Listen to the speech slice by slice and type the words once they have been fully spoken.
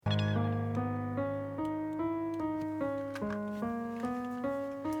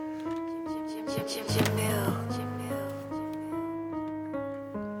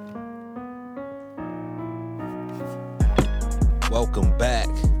Welcome back.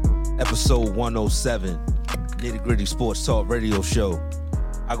 Episode 107, Nitty Gritty Sports Talk Radio Show.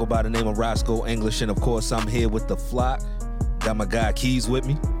 I go by the name of Roscoe English, and of course, I'm here with the flock. Got my guy Keys with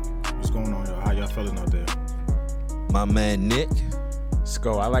me. What's going on, y'all? How y'all feeling out there? My man Nick.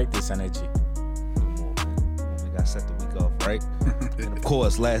 Sko, I like this energy. Come on, man. We gotta set the week off, right? And of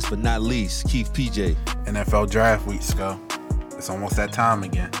course, last but not least, Keith PJ. NFL draft week, Sko. It's almost that time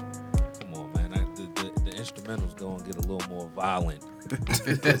again. Come on, man. The instrumental's gonna get a little more violent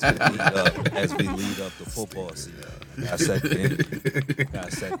as we lead up to football season. Gotta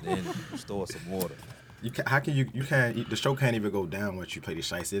set the end. Restore some order. You can't. The show can't even go down once you play the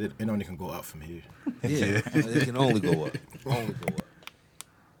shites. It only can go up from here. Yeah, it can only go up.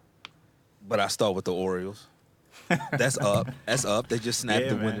 But I start with the Orioles. That's up. They just snapped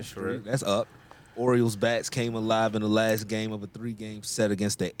the winning streak. That's up. Orioles bats came alive in the last game of a 3-game set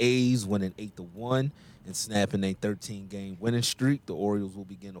against the A's, winning 8-1 and snapping a 13-game winning streak. The Orioles will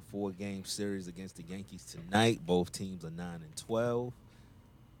begin a 4-game series against the Yankees tonight. Both teams are 9-12.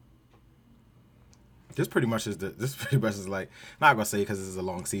 This pretty much is like, not gonna say because this is a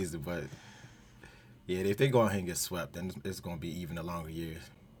long season, but yeah, if they go ahead and get swept, then it's gonna be even a longer year.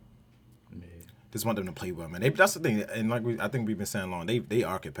 Yeah. Just want them to play well, man. That's the thing, and I think we've been saying long. They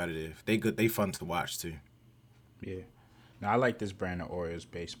are competitive. They good. They fun to watch too. Yeah. Now I like this brand of Orioles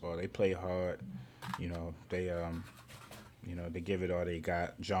baseball. They play hard. They give it all they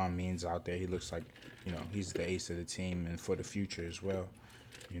got. John Means out there. He looks like, he's the ace of the team and for the future as well.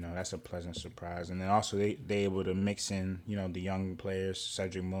 That's a pleasant surprise. And then also they able to mix in, the young players.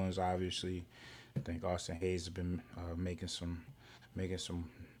 Cedric Mullins, obviously. I think Austin Hayes has been making some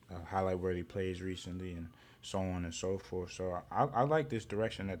highlight-worthy plays recently, and so on and so forth. So I like this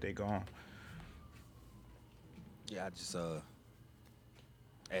direction that they're going. Yeah, I just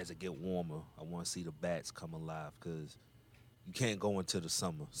as it get warmer, I want to see the bats come alive because you can't go into the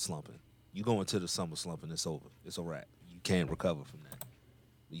summer slumping. You go into the summer slumping, it's over. It's a wrap. You can't recover from that.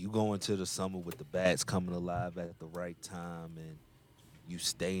 You go into the summer with the bats coming alive at the right time, and you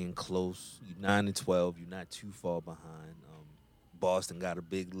staying close. You're 9-12. You're not too far behind. Boston got a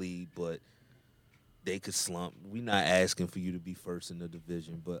big lead, but they could slump. We're not asking for you to be first in the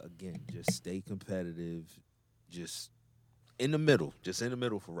division, but again, just stay competitive. Just in the middle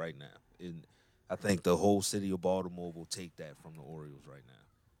for right now. And I think the whole city of Baltimore will take that from the Orioles right now.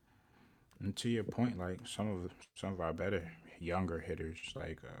 And to your point, like some of our better younger hitters,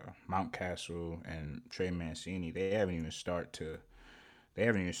 like Mountcastle and Trey Mancini, they haven't even started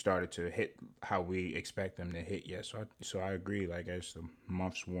to hit how we expect them to hit yet. So I agree. Like as the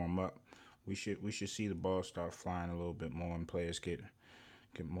months warm up, we should see the ball start flying a little bit more and players get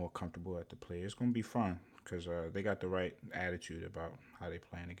more comfortable at the plate. It's gonna be fun because they got the right attitude about how they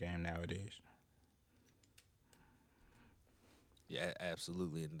play in the game nowadays. Yeah,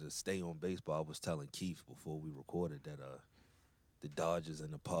 absolutely. And to stay on baseball, I was telling Keith before we recorded that the Dodgers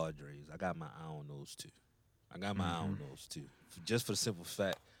and the Padres, I got my eye on those two. Just for the simple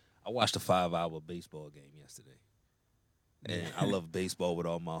fact, I watched a 5-hour baseball game yesterday. And I love baseball with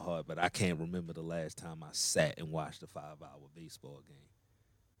all my heart, but I can't remember the last time I sat and watched a 5-hour baseball game.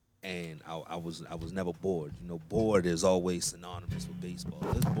 And I was never bored. Bored is always synonymous with baseball.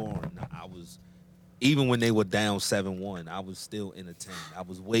 It's boring. Even when they were down 7-1, I was still entertained. I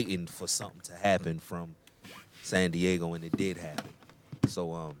was waiting for something to happen from San Diego, and it did happen.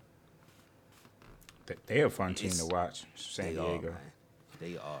 So, they're a fun team to watch, San Diego.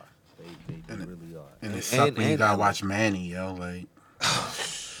 They are. They really are. And it sucks when you gotta watch Manny, yo. Like,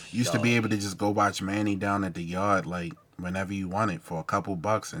 used to be able to just go watch Manny down at the yard, like, whenever you want it for a couple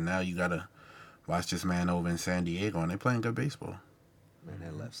bucks, and now you gotta watch this man over in San Diego, and they're playing good baseball. Man,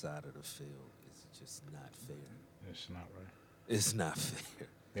 that left side of the field is just not fair. It's not right. It's not fair.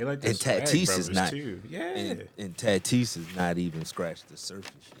 They like and Tatis is not. Too. Yeah. And Tatis is not even scratched the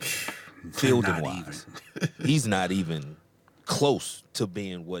surface yet. Fielding wise, he's not even close to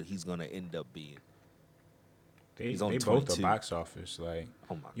being what he's gonna end up being. They both are box office. Like,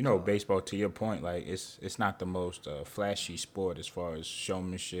 God. Baseball, to your point, like it's not the most flashy sport as far as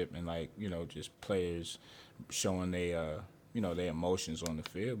showmanship and just players showing their emotions on the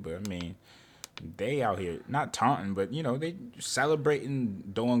field. But I mean, they out here not taunting, but they celebrating,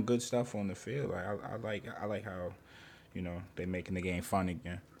 doing good stuff on the field. Like I like how they making the game fun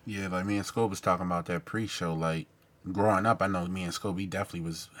again. Yeah, like me and Scope was talking about that pre-show. Like growing up, I know me and Scope, he definitely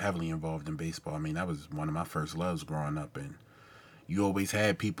was heavily involved in baseball. I mean, that was one of my first loves growing up, and you always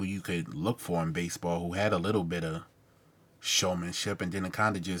had people you could look for in baseball who had a little bit of showmanship, and then it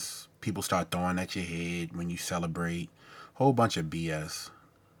kind of just people start throwing at your head when you celebrate. Whole bunch of BS,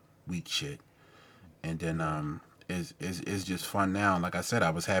 weak shit. And then it's just fun now. Like I said, I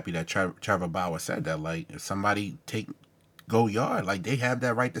was happy that Trevor Bauer said that. Like, if somebody go yard, like, they have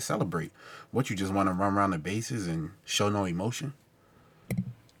that right to celebrate. What, you just want to run around the bases and show no emotion?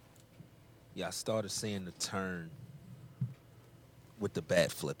 Yeah, I started seeing the turn with the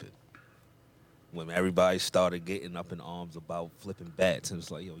bat flipping. When everybody started getting up in arms about flipping bats, and it's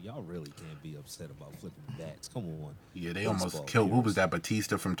like, yo, y'all really can't be upset about flipping bats. Come on. Yeah, they Baseball almost killed. Who players. was that?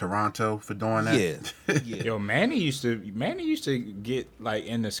 Batista from Toronto for doing that. Yeah, yeah. Yo, Manny used to get like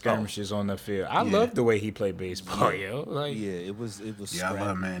in the skirmishes on the field. I Yeah. love the way he played baseball, yo. Like, Yeah, it was. Yeah, I scrappy.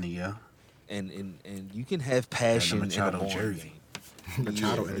 love Manny. Yeah, And you can have passion in a Machado morning jersey. game.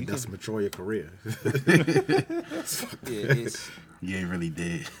 Machado Yeah, ended you Dustin Pedroia career. Yeah, it's yeah, he really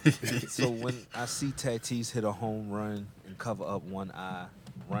did. so when I see Tatis hit a home run and cover up one eye,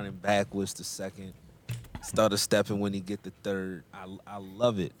 running backwards to second, started stepping when he get the third. I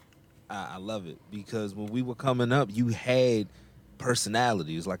love it. I love it because when we were coming up, you had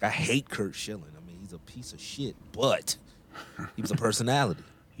personalities. Like, I hate Kurt Schilling. I mean, he's a piece of shit, but he was a personality.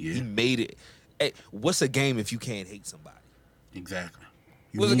 Yeah. He made it. Hey, what's a game if you can't hate somebody? Exactly.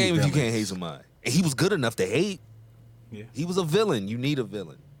 What's a need game if you can't villains. hate somebody? And he was good enough to hate. yeah. He was a villain. You need a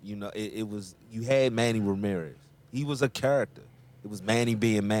villain. You know, it was, you had Manny Ramirez. He was a character. It was Manny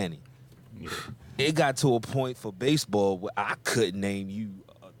being Manny. Yeah. It got to a point for baseball where I couldn't name you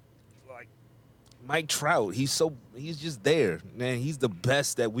like Mike Trout. He's just there, man. He's the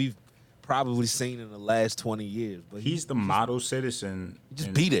best that we've probably seen in the last 20 years. But He's the model citizen. just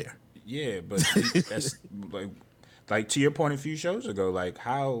and- be there. Yeah, but that's like to your point a few shows ago. Like,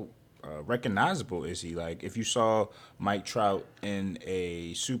 how recognizable is he? Like, if you saw Mike Trout in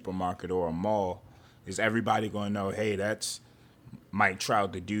a supermarket or a mall, is everybody going to know? Hey, that's Mike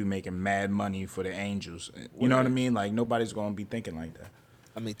Trout, the dude making mad money for the Angels. You know what I mean? Like, nobody's going to be thinking like that.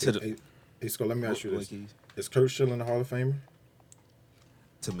 I mean, to the Hey, Scott, let me ask you What, this: Keith? Is Kurt Schilling a Hall of Famer?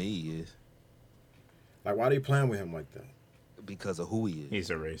 to me, he is Like, why are they playing with him like that? because of who he is. He's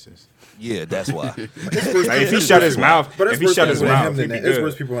a racist. Yeah, that's why. Like, if he shut his mouth, But if it's he worse shut his people than mouth, him he'd than be that. It's good.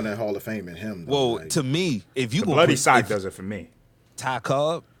 worse people in that Hall of Fame than him. Though. Well, Like, to me, if you The gonna bloody put- side if does it for me. Ty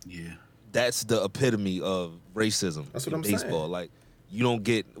Cobb, Yeah. that's the epitome of racism That's what in I'm baseball. saying. Like, you don't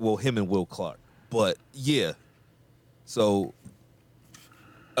get, well, him and Will Clark. But yeah. So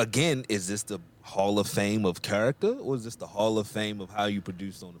again, is this the Hall of Fame of character, or is this the Hall of Fame of how you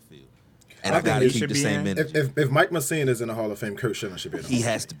produced on the field? And I I, think gotta he keep should the be same in. energy. if Mike Mussina is in the Hall of Fame, Kurt Schilling should be in the He Hall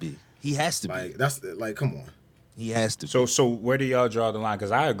of has Fame. to be. He has to be. Like, that's like, come on. He has to be. So where do y'all draw the line?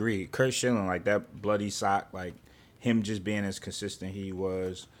 Because I agree, Kurt Schilling, like that bloody sock, like him just being as consistent he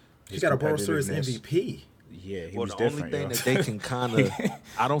was. He his got a World Series competitiveness. MVP. Yeah, he Well, was the only different. thing yo. that they can kind of,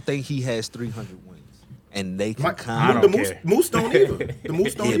 I don't think he has 300 wins, and they can Mike, kind don't the of. Moose, care. Moose don't either. The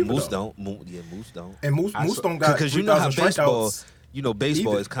Moose don't Yeah, either. Moose though. don't. Moose don't. And Moose saw- don't got Because you know how 3,000 baseball, strikeouts.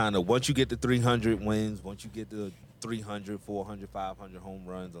 baseball either. is kind of, once you get to 300 wins, once you get to 300, 400, 500 home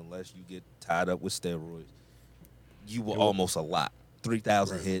runs, unless you get tied up with steroids, you were almost a lot.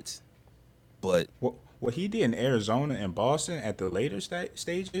 3,000 Right. hits, but What he did in Arizona and Boston at the later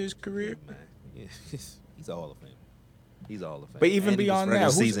stage of his career, man, yeah, he's a Hall of Famer. He's a Hall of Famer. But even And he was beyond regular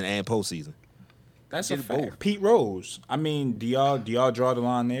that, who's- season and postseason. that's He a did fact. both. Pete Rose. I mean, do y'all draw the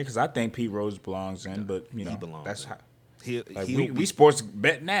line there? Because I think Pete Rose belongs in, but He know belongs that's in. how. He'll We be- sports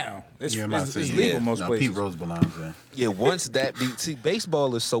bet now. It's, Yeah, I'm about it's, to it's say, legal yeah. most No, places. Pete Rose belongs in. Yeah, once that be, see,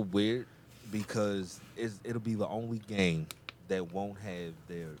 baseball is so weird because it'll be the only game that won't have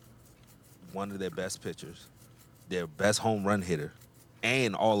one of their best pitchers, their best home run hitter,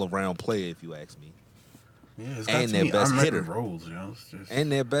 and all around player, if you ask me, Yeah, it's And got their too best many hitter. unwritten rules, you know. It's just,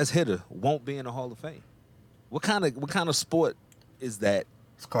 and their best hitter won't be in the Hall of Fame. What kind of sport is that?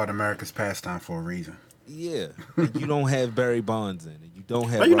 it's called America's pastime for a reason. Yeah, and you don't have Barry Bonds in it. You don't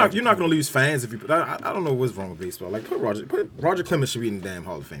have. Like, you're Roger not gonna Clemens. lose fans if you. I don't know what's wrong with baseball. Like, put Roger Clemens should be in the damn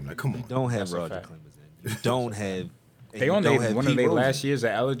Hall of Fame. Like, come on. You don't have That's a Roger fact. Clemens in. You don't have. and They you on don't they, have one of Pete their Rose last in. years of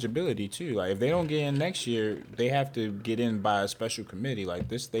eligibility too. Like if they don't get in next year, they have to get in by a special committee. Like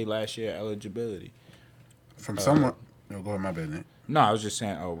this, they last year eligibility. From someone. No, go ahead, my bad, Nick. No, I was just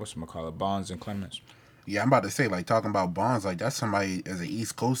saying. Oh, whatchamacallit, Bonds and Clemens. Yeah, I'm about to say, like, talking about Bonds, like, that's somebody, as an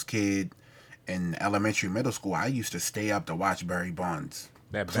East Coast kid in elementary, middle school, I used to stay up to watch Barry Bonds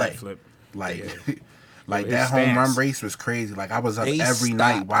That play. backflip. Like, Yeah. like His that home run stance. race was crazy. Like, I was up They every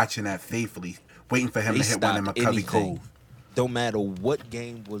night stopped. watching that faithfully, waiting for him They to hit one in stopped McCovey anything. Cove. Don't matter what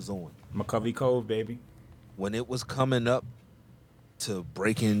game was on. McCovey Cove, baby. When it was coming up to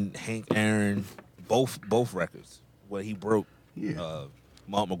breaking Hank Aaron, both records, where he broke Yeah.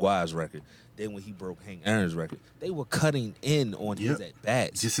 Mark McGuire's record. Then when he broke Hank Aaron's record, they were cutting in on his Yep. at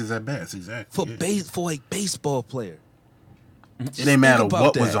bats Just his at bats, exactly. for a baseball player. It didn't matter Think about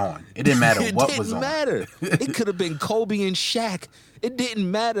what that. was on. It didn't matter It what didn't was on. matter. It could have been Kobe and Shaq. It didn't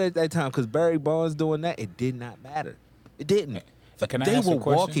matter at that time because Barry Bonds doing that. It did not matter. It didn't. Can I They ask a were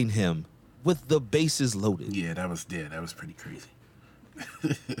question? walking him with the bases loaded. Yeah, that was pretty crazy.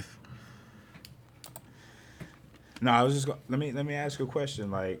 No, I was just let me ask you a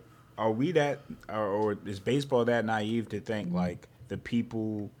question. Like, are we that, or is baseball that naive to think like the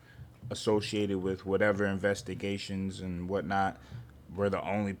people associated with whatever investigations and whatnot were the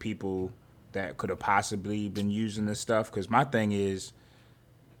only people that could have possibly been using this stuff? Because my thing is,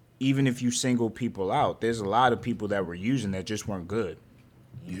 even if you single people out, there's a lot of people that were using that just weren't good.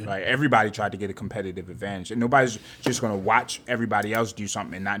 Yeah. Like everybody tried to get a competitive advantage, and nobody's just gonna watch everybody else do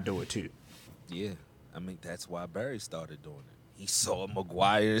something and not do it too. Yeah. I mean, that's why Barry started doing it. He saw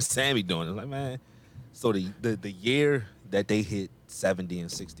McGuire and Sammy doing it. Like, man. So the year that they hit 70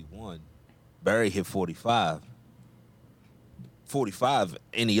 and 61, Barry hit 45. 45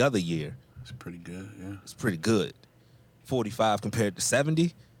 any other year. It's pretty good, yeah. It's pretty good. 45 compared to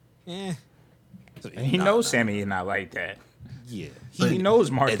 70, And he knows Sammy is not like that. Yeah, He knows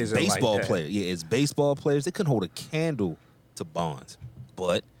Mark as isn't like baseball that. player. Yeah, as baseball players, they couldn't hold a candle to Bonds,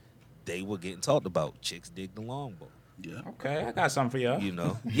 but they were getting talked about. Chicks dig the long ball. Yeah. Okay, I got something for y'all. You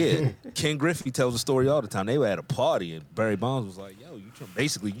know, yeah. Ken Griffey tells the story all the time. They were at a party and Barry Bonds was like, "Yo, you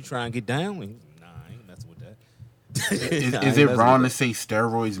try and get down?" And he's like, "Nah, I ain't messing with that." Is I ain't it messing wrong to with say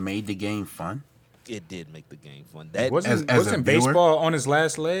steroids made the game fun? It did make the game fun. That Wasn't as a viewer? baseball on his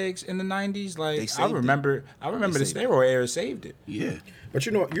last legs in the '90s? They Like I saved remember the saved it. steroid era saved it. Yeah. But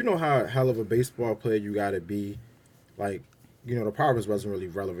you know how hell of a baseball player you got to be, like, you know, the Pirates wasn't really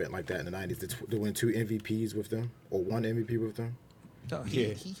relevant like that in the 90s to win 2 MVPs with them or 1 MVP with them. No, Yeah.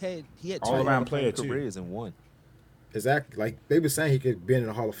 he had All two around Hall of player, Fame too. careers in one. Exactly. Like they were saying he could be in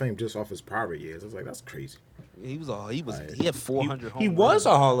the Hall of Fame just off his Pirate years. I was like, that's crazy. He had 400 He home was runs.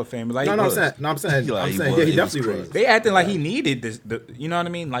 a Hall of Famer. Like No, he I'm was. saying, Like, he yeah, was. he It was definitely crazy. was. They acting like he needed this. You know what I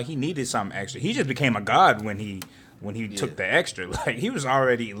mean? Like he needed something extra. He just became a god when he took the extra. Like he was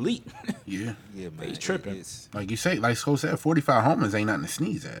already elite. Yeah. Yeah, man. He's tripping. It's, Like you say, like Sko said, 45 homers ain't nothing to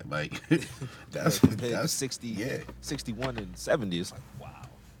sneeze at. Like that's compared to 60, yeah. 61 and 70, it's like, wow.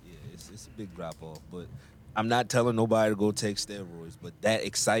 Yeah, it's a big drop off. But I'm not telling nobody to go take steroids, but that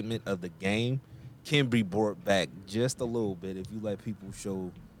excitement of the game can be brought back just a little bit if you let people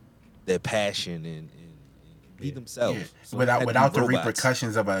show their passion and be themselves. Yeah. So they had to be without the robots.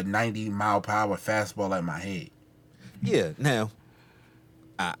 repercussions of a 90-mile-per-hour fastball at my head. Yeah. Now,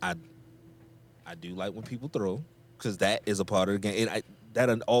 I do like when people throw because that is a part of the game.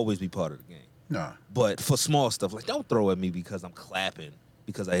 That'll always be part of the game. Nah. But for small stuff, like don't throw at me because I'm clapping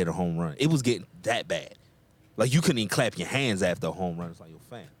because I hit a home run. It was getting that bad. Like you couldn't even clap your hands after a home run. It's like, yo,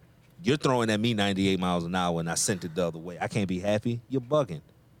 fam, you're throwing at me 98 miles an hour and I sent it the other way. I can't be happy. You're bugging.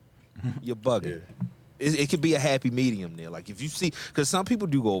 You're bugging. Yeah. It could be a happy medium there. Like if you see, because some people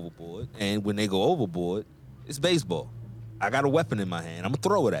do go overboard, and when they go overboard, it's baseball. I got a weapon in my hand. I'm gonna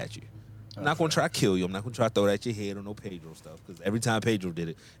throw it at you. I'm not gonna try to kill you. I'm not gonna try to throw it at your head or no Pedro stuff. Because every time Pedro did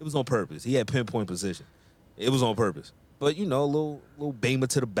it, it was on purpose. He had pinpoint position. It was on purpose. But you know, a little beamer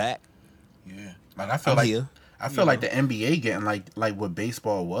to the back. Yeah. Like I feel I'm like here. I feel like the NBA getting like what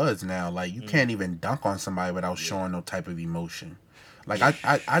baseball was now. Like you can't even dunk on somebody without showing no type of emotion. Like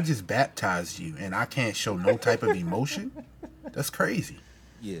I just baptized you and I can't show no type of emotion. That's crazy.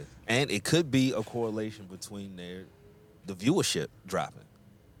 Yeah, and it could be a correlation between the viewership dropping.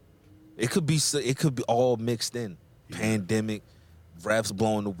 It could be all mixed in. Pandemic, refs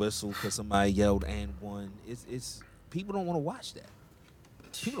blowing the whistle because somebody yelled and won. It's people don't want to watch that.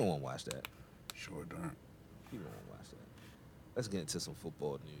 People don't want to watch that. Sure don't. People don't want to watch that. Let's get into some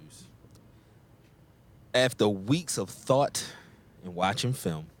football news. After weeks of thought and watching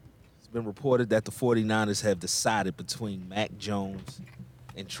film, it's been reported that the 49ers have decided between Mac Jones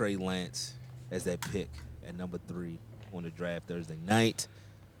and Trey Lance as their pick at number 3 on the draft Thursday night.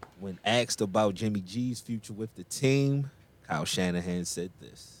 When asked about Jimmy G's future with the team, Kyle Shanahan said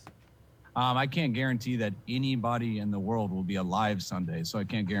this. I can't guarantee that anybody in the world will be alive Sunday, so I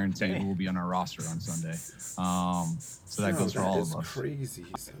can't guarantee who will be on our roster on Sunday. So that goes for all of us. Crazy.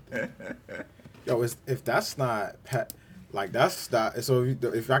 He said that. Yo, if that's not like that's not. So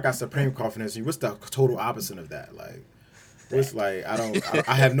if I got supreme confidence, what's the total opposite of that? Like, it's like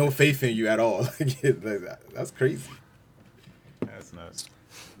I have no faith in you at all. That's crazy. That's nuts.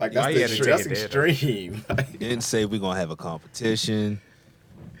 Like Why you had to that's take it there, extreme. He didn't say we're going to have a competition.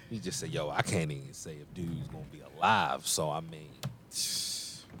 He just said, yo, I can't even say if dude's going to be alive. So, I mean,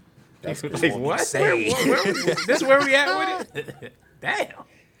 That's Like, what? Say. This where we at with it? Damn.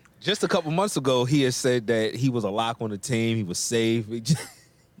 Just a couple months ago, he had said that he was a lock on the team. He was safe.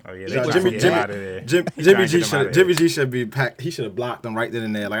 Oh yeah, Yeah, they Jimmy, Jimmy, out of there. Jimmy G should be packed. He should have blocked him right then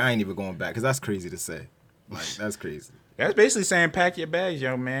and there. Like, I ain't even going back because that's crazy to say. Like, that's crazy. That's basically saying pack your bags,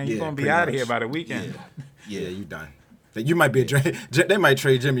 young man. You're Yeah, gonna be pretty out of much. here by the weekend. Yeah, you done. Like, you might be they might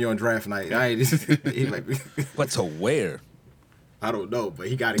trade Jimmy on draft night. He might be. But to where? I don't know, but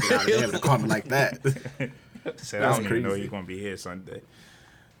he got to get out of there with a comment like that. Said, I don't even know crazy. you're gonna be here Sunday.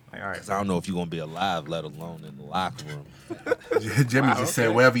 Like, all right, 'Cause I don't know if you're gonna be alive, let alone in the locker room. Jimmy Wow, just said,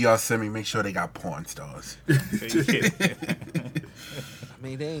 okay. wherever y'all send me, make sure they got porn stars. I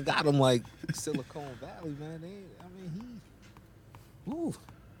mean, they ain't got him like Silicon Valley, man.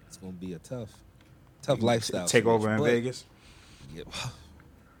 It's gonna be a tough lifestyle. take switch, over in but- Vegas. Yeah.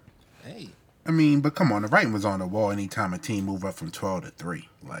 Hey, I mean, but come on, the writing was on the wall anytime a team move up from 12 to 3.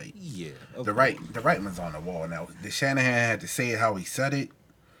 Like, yeah. the writing was on the wall. Now, the Shanahan had to say it how he said it.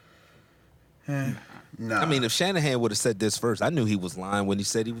 No. I mean, if Shanahan would have said this first, I knew he was lying when he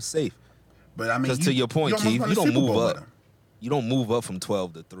said he was safe. but I mean, Because to your point, almost Keith, won you a don't Super move Bowl up. with him. You don't move up from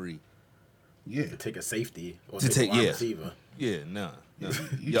 12 to 3. Yeah. To take a safety or To take a take- wide yeah. receiver. Yeah, no. You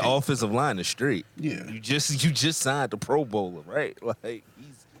Your can't- offensive line is straight. Yeah. You just signed the Pro Bowler, right? Like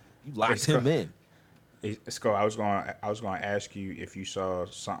you locked him in. Hey, Sco, I was gonna ask you if you saw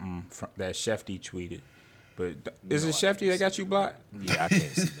something that Shefty tweeted, but is it Shefty that got you blocked? Yeah, I can't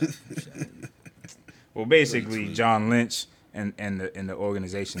see that. Well, basically, John Lynch and the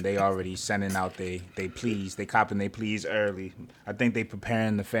organization, they already sending out they pleas, they copping they pleas early. I think they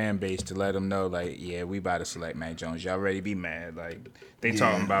preparing the fan base to let them know, like, yeah, we about to select Mac Jones. Y'all ready to be mad? Like, they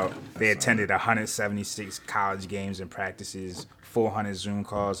talking about they attended 176 college games and practices, 400 Zoom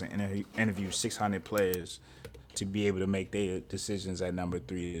calls, and interviewed 600 players to be able to make their decisions at number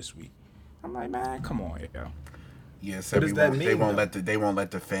 3 this week. I'm like, man, come on, yo. Yeah, so What does that they mean, won't though?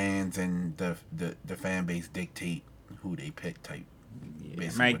 let the fans and the fan base dictate who they pick type.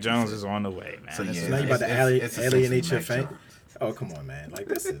 basically Mac what they Jones said. is on the way, man. So, This yeah, is- Now you about to It's alienate your essentially fan. Mac Jones. Oh, come on, man. Like,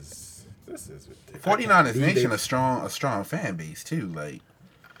 this is ridiculous. 49ers Nation they- a strong fan base too. Like,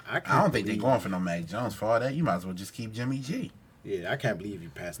 can't I don't think they're believe- going for no Mac Jones. For all that, you might as well just keep Jimmy G. Yeah, I can't believe you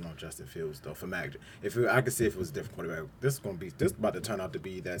passing on Justin Fields though for Mac. I could see if it was a different quarterback. This is about to turn out to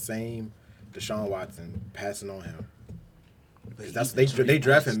be that same Deshaun Watson passing on him. 'Cause that's they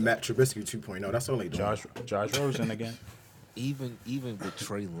drafted Matt Trubisky 2.0. That's all they doing. Josh Rosen again. Even with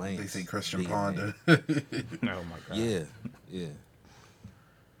Trey Lance. They say Christian being Ponder. Oh my god. there. Yeah.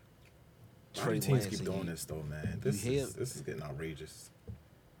 Why Trey do teams Lance keep and doing you- this though, man? hear- This is getting outrageous.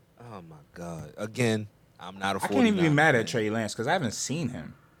 Oh my God. Again, I'm not a I can't even be 49er mad fan. at Trey Lance because I haven't seen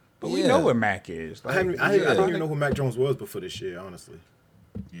him. But we Yeah. know where Mac is. Like, I yeah. didn't even know who Mac Jones was before this year, honestly.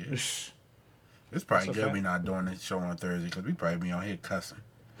 Yeah. It's probably That's a good fact. we not doing this show on Thursday because we probably be on here cussing.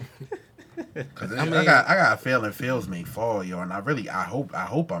 Cause I I mean- got a feeling Fields may fall, yo, and I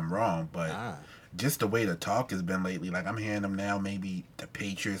hope I'm wrong, but Ah. just the way the talk has been lately, like I'm hearing them now, maybe the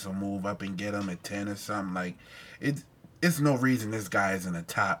Patriots will move up and get him at 10 or something. Like it's no reason this guy is in a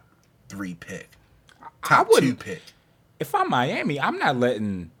top 3 pick, top 2 wouldn't- pick. if I'm Miami, I'm not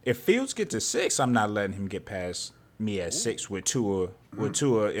letting. If Fields get to 6, I'm not letting him get past me at 6 with Tua. With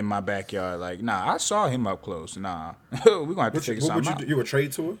Tua in my backyard, like, nah, I saw him up close. Nah, we're gonna have to figure What would something you out. do? You would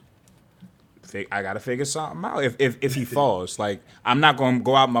trade to her? I gotta figure something out. If he falls, like, I'm not gonna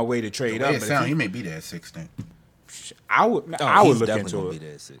go out my way to trade The up. way it But sound, if he may be there at 16. I would, Oh, I would he's look definitely into gonna it. be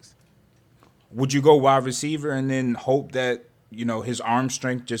there at 6. Would you go wide receiver and then hope that his arm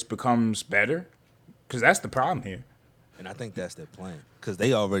strength just becomes better? Because that's the problem here. And I think that's their plan because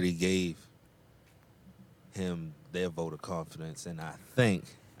they already gave him their vote of confidence, and I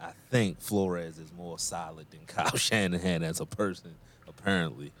think Flores is more solid than Kyle Shanahan as a person,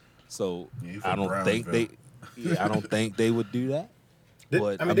 apparently. So Yeah, he I from don't think they, Brownsville. I don't think they would do that.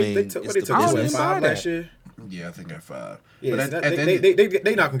 But they took it's what they the took I don't away even business. buy 5 that. last year. Yeah, I think at 5. Yeah, but so at that- the end,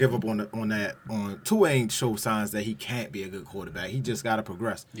 they not gonna give up on that. On Tua ain't show signs that he can't be a good quarterback. He just got to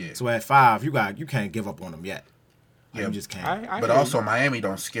progress. Yeah. So at 5, you can't give up on him yet. Yeah, You just can't. I but hear also you. Miami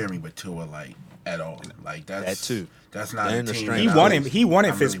don't scare me with Tua like at all. Like that's That too. That's not They're a in the team. strength. that He wanted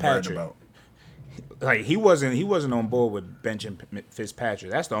I'm really worried Fitzpatrick. about. Like he wasn't on board with benching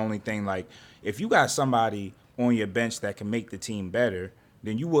Fitzpatrick. That's the only thing. Like if you got somebody on your bench that can make the team better,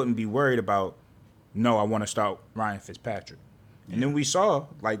 then you wouldn't be worried about. No, I want to start Ryan Fitzpatrick. And then we saw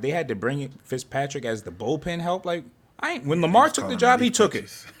like they had to bring in Fitzpatrick as the bullpen help. Like when Lamar took the job, he took it.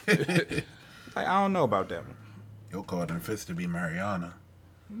 Like I don't know about that one. You'll call them Fitz to be Mariana.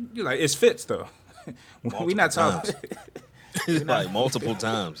 You're like it's Fitz though. We not talking. like multiple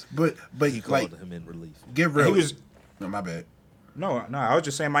times. But He like, called him in relief. get real. He was No, my bad. no. I was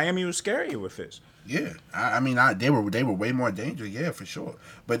just saying Miami was scarier with Fitz. Yeah, I mean, they were way more dangerous. Yeah, for sure.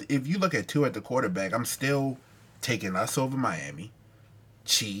 But if you look at Tua at the quarterback, I'm still taking us over Miami,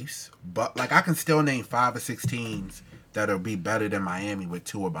 Chiefs. But like, I can still name 5 or 6 teams that'll be better than Miami with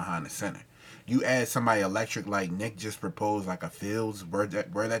Tua behind the center. You add somebody electric like Nick just proposed, like a Fields, were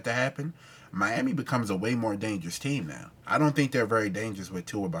that to happen, Miami becomes a way more dangerous team now. I don't think they're very dangerous with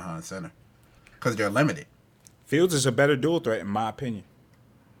Tua behind center because they're limited. Fields is a better dual threat in my opinion.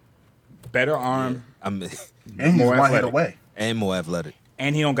 Better arm, And he's More one hit athletic. away. And more athletic.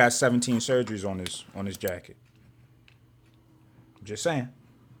 and he don't got 17 surgeries on his jacket. Just saying,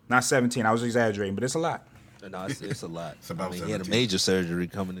 not 17. I was exaggerating, but it's a lot. No, it's a lot. It's about he had a 17. major surgery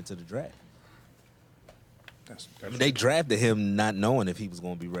coming into the draft. That's I mean, they drafted him not knowing if he was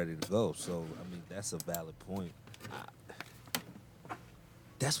going to be ready to go. So, I mean, that's a valid point.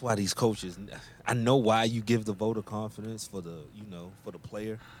 That's why these coaches, I know why you give the vote of confidence for the, for the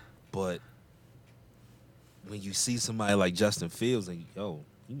player, but when you see somebody like Justin Fields, and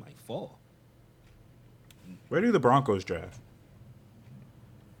he might fall. Where do the Broncos draft?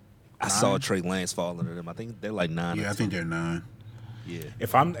 I saw Trey Lance falling to them. I think they're like 9. Yeah, I think they're 9. Yeah.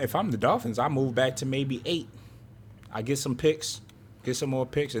 If I'm the Dolphins, I move back to maybe 8. I get some picks, get some more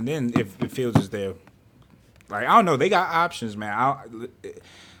picks, and then if Fields is there, like I don't know, they got options, man.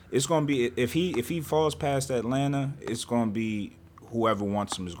 It's gonna be if he falls past Atlanta, it's gonna be whoever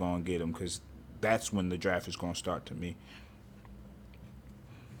wants him is gonna get him because that's when the draft is gonna start to me.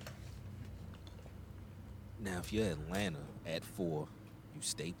 Now, if you're Atlanta at 4, you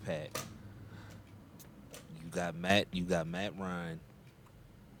stay pat. You got Matt Ryan.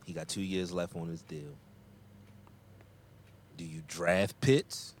 He got 2 years left on his deal. Do you draft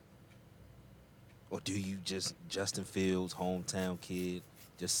Pitts? Or do you just Justin Fields, hometown kid,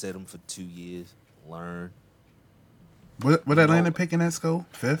 just sit him for 2 years, learn What Atlanta picking at school?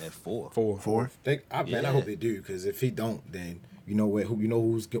 at 5th? 4? 4? I hope they do, because if he don't, then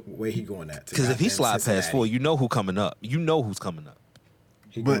where he going at. Because if he slide past 4, you know who's coming up. You know who's coming up.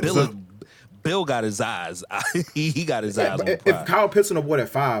 But Bill got his eyes. he got his eyes on If Pride. Kyle Pitts on the board at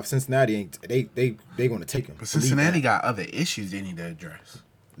 5, Cincinnati ain't they going to take him. But Cincinnati got other issues they need to address.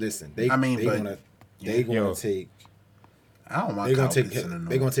 Listen, I mean, they but- gonna they Yo. gonna take. I don't want They're Kyle gonna take. Pitts in the They're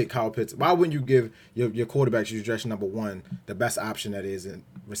North. gonna take Kyle Pitts. Why wouldn't you give your quarterback your draft number 1 the best option that is in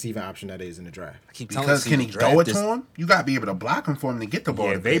receiving option that is in the draft? I keep telling Because you, can the he draft throw it is- to him? You got to be able to block him for him to get the ball.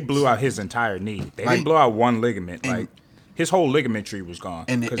 Yeah, to they Pitts. blew out his entire knee. They Like- didn't blow out one ligament. And- Like his whole ligament tree was gone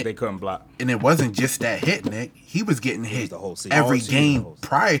And because it- they couldn't block. And it wasn't just that hit, Nick. He was getting hit the whole season. every Whole season, game the whole season.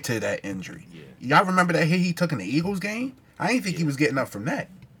 prior to that injury. Y'all remember that hit he took in the Eagles game? I didn't think he was getting up from that.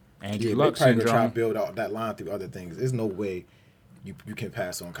 Andrew Yeah, Luck they probably gonna try to syndrome. build out that line through other things. There's no way you can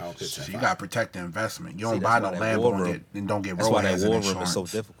pass on Kyle Pitts. So at you 5. got to protect the investment. You See, don't buy that's no why that war Lambo room- and don't get That's why that road war hazard room is so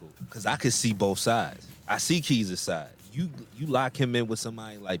insurance. difficult. Because I can see both sides. I see Keys' side. You lock him in with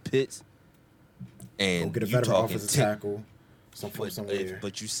somebody like Pitts, Go and get a you veteran talking offensive 10. tackle. From But, somewhere.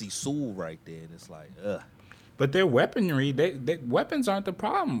 but you see Sewell right there, and it's like, ugh. But their weaponry, they weapons aren't the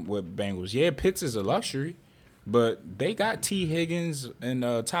problem with Bengals. Yeah, Pitts is a luxury, but they got T. Higgins and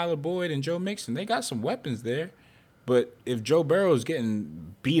Tyler Boyd and Joe Mixon. They got some weapons there. But if Joe Burrow is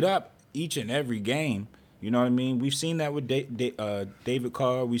getting beat up each and every game, you know what I mean? We've seen that with David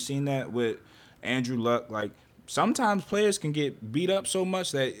Carr. We've seen that with Andrew Luck. Like, sometimes players can get beat up so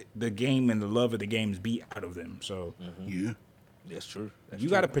much that the game and the love of the game is beat out of them. So Yeah. That's true. That's you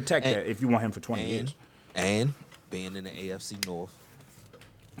true. got to protect And- that if you want him for 20 years. And being in the AFC North,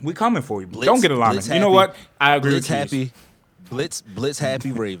 We coming for you. Blitz- Don't get alarmed. Blitz You know happy- what? I agree Blitz with you. happy, Blitz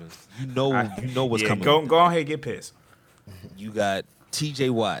happy Ravens. You know what's Yeah, coming. go ahead and get pissed. You got T.J.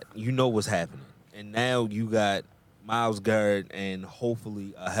 Watt. You know what's happening, and now you got Myles Garrett and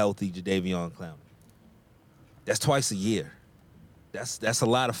hopefully a healthy Jadeveon Clowney. That's twice a year. That's a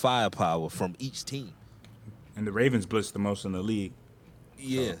lot of firepower from each team. And the Ravens blitz the most in the league.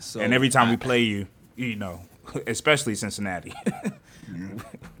 Yeah. So and every time we play you, you know, especially Cincinnati.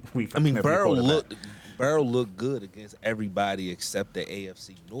 I mean, Burrow Burrow looked good against everybody except the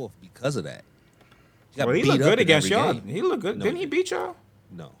AFC North because of that. got Well, he beat looked up good in against every y'all. game. He looked good. No, Didn't he beat y'all?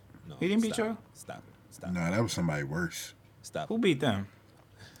 No. He didn't beat Stop y'all? it. Stop it. Nah, that was somebody worse. Stop Who it. beat them?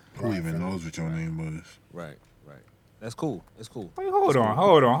 Who even knows what your name was? Right. That's cool. It's cool. Wait, hold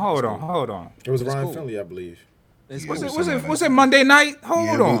on. It was It's Ryan cool. Finley, I believe. It's Yeah, cool. Was it Monday night? Hold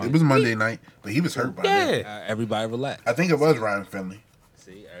Yeah, on. it was Monday night, but he was hurt by that. Yeah. Everybody relax. I think it was Ryan Finley.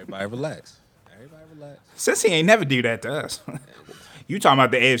 See, everybody relax. Everybody relax. Since he ain't never do that to us. You talking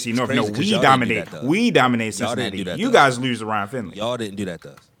about the AFC North? crazy No, 'cause we y'all didn't do dominate. that to us. We dominate Y'all didn't Cincinnati. do that You to guys us. lose to Ryan Finley. Y'all didn't do that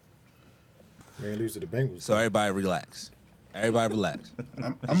to us. We ain't lose to the Bengals. So everybody relax. Everybody relax.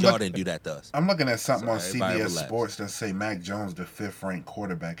 I'm Y'all look- didn't do that to us. I'm looking at something So on everybody CBS relax. Sports that say Mac Jones the 5th ranked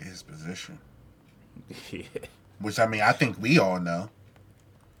quarterback at his position. Yeah. Which I mean, I think we all know.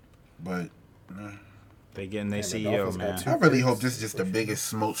 But They getting their Yeah, the CEO, Dolphins got man. two- I really hope this is just the biggest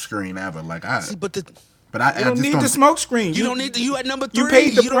smoke screen ever. Like See, but You I don't just need don't the smoke screen. you don't need you at number 3. You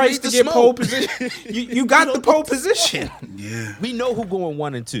paid the don't price need to the get smoke. pole position. you got the pole position. Yeah. We know who going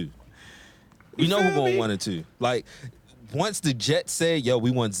 1 and 2. We know who feel going me? 1 and 2. Like once the Jets said, "Yo,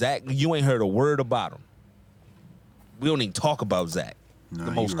 we want Zach," you ain't heard a word about him. We don't even talk about Zach. No,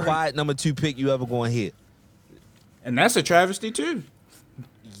 The you most right. quiet number 2 pick you ever going to hit. And that's a travesty too.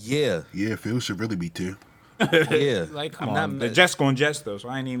 Yeah, Yeah, Phil should really be too. yeah. Like, come I'm on. not The Jets going Jets though, so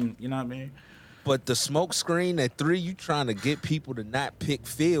I ain't even. You know what I mean? But the smoke screen at 3, you trying to get people to not pick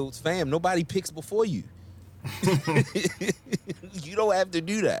Fields, fam. Nobody picks before you. You don't have to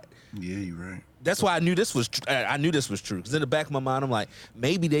do that. Yeah, you're right. That's why I knew this was. I knew this was true. Because in the back of my mind, I'm like,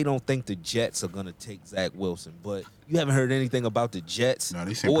 maybe they don't think the Jets are gonna take Zach Wilson. But you haven't heard anything about the Jets No,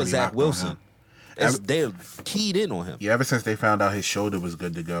 they seem or pretty Zach locked on Wilson. him. They're keyed in on him. Yeah, ever since they found out his shoulder was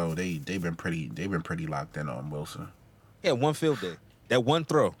good to go, they've been pretty locked in on Wilson. Yeah, one field day. That one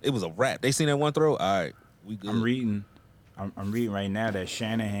throw, it was a wrap. They seen that one throw. All right, we good. I'm reading right now that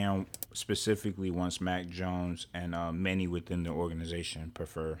Shanahan specifically wants Mac Jones and many within the organization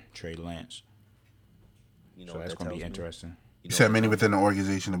prefer Trey Lance. You know So what that's that going to be tells me? interesting. You know said what many that- within the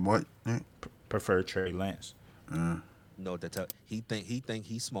organization of what? Prefer Trey Lance. You know what that tell? He think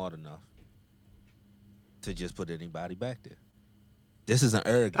he's smart enough to just put anybody back there. This is an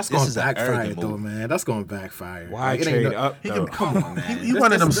arrogant. That's this going is to an backfire, arrogant though, move. man. That's going to backfire. Why it ain't trade no- up, he though? can, come on, man. He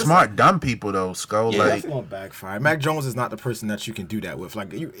one of them smart dumb people though, Skull. Yeah. Like That's going to backfire. Mac Jones is not the person that you can do that with. Like,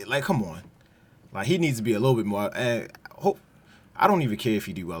 come on. Like, he needs to be a little bit more. I don't even care if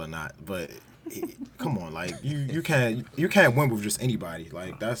he do well or not, but come on, like you can't win with just anybody.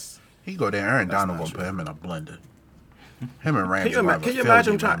 Like that's. he go there, Aaron That's Donald not gonna true. put him in a blender. Him and Ramsey. Can you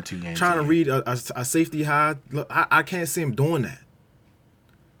imagine trying to read a safety high? Look, I can't see him doing that.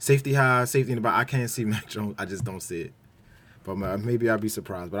 Safety high, safety in the back. I can't see Mac Jones. I just don't see it. But maybe I'll be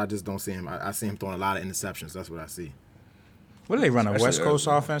surprised. But I just don't see him. I see him throwing a lot of interceptions. That's what I see. What do they run a Especially West Coast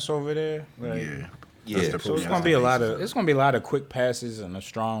early. offense over there? Like, Yeah. Yeah, So it's gonna be a lot of quick passes and a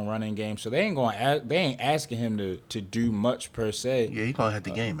strong running game. So they ain't asking him to do much per se. Yeah, he gonna have the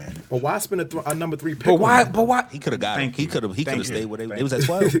game, man. But why spend a number 3 pick? But on why? him? But why? he could have got him. Thank He you. could have. He could Thank have you. stayed where they Thank was at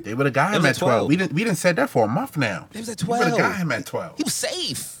 12. They would have got It him was at 12. 12. We didn't said that for a month now. They was at We would have 12. got him at 12. He was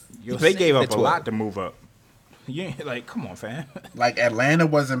safe. Yo, they gave up at a 12. lot to move up. You ain't like, come on, fam. Like Atlanta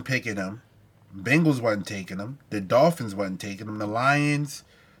wasn't picking him. Bengals wasn't taking him. The Dolphins wasn't taking him. The Lions.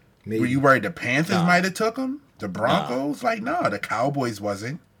 Maybe. Were you worried the Panthers might have took him? The Broncos? Like, no. The Cowboys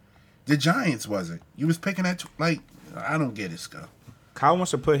wasn't. The Giants wasn't. You was picking at I don't get it, Scott. Kyle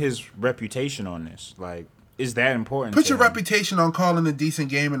wants to put his reputation on this. Like, is that important? Put to your him? reputation on calling a decent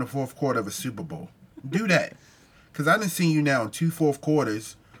game in the fourth quarter of a Super Bowl. Do that. Because I done seen you now in 2 fourth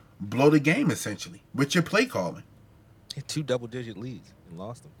quarters blow the game, essentially, with your play calling. Had 2 double-digit leads and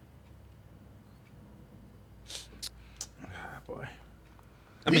lost them. Boy.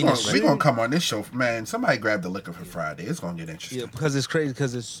 I We mean, gonna come on this show, man. Somebody grab the liquor for Friday. It's gonna get interesting. yeah, because it's crazy.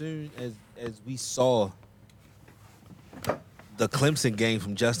 Because as soon as we saw the Clemson game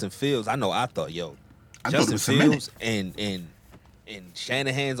from Justin Fields, I thought, yo, I thought it Justin was cemented. Fields and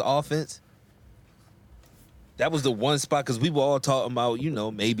Shanahan's offense. That was the one spot because we were all talking about,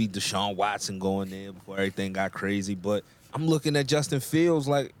 maybe Deshaun Watson going there before everything got crazy. But I'm looking at Justin Fields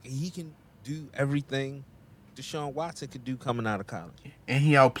like he can do everything Deshaun Watson could do coming out of college And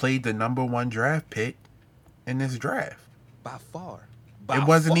he outplayed the number 1 draft pick in this draft. by far. It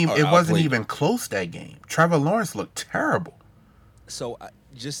wasn't outplayed even him. close that game. Trevor Lawrence looked terrible. So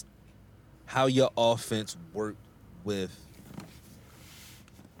just how your offense worked with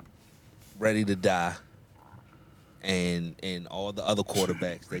Ready to Die and all the other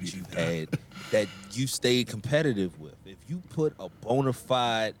quarterbacks that you had that you stayed competitive with. If you put a bona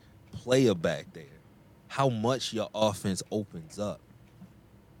fide player back there, how much your offense opens up.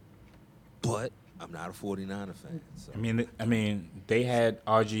 But I'm not a 49er fan. So. I mean, they had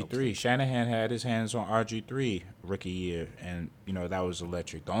RG3. Shanahan had his hands on RG3 rookie year, and that was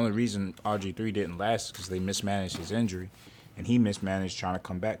electric. The only reason RG3 didn't last is because they mismanaged his injury, and he mismanaged trying to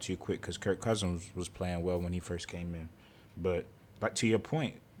come back too quick because Kirk Cousins was playing well when he first came in. But to your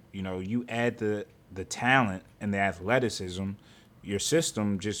point, you add the talent and the athleticism, your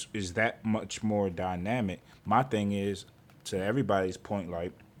system just is that much more dynamic. My thing is, to everybody's point,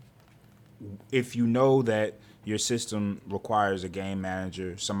 like, if you know that your system requires a game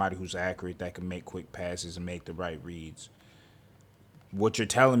manager, somebody who's accurate that can make quick passes and make the right reads, what you're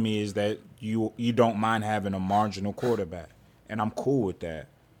telling me is that you don't mind having a marginal quarterback, and I'm cool with that.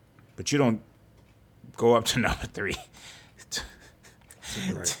 But you don't go up to number 3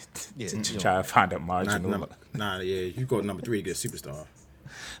 to try to find a marginal. You go to number 3 to get a superstar.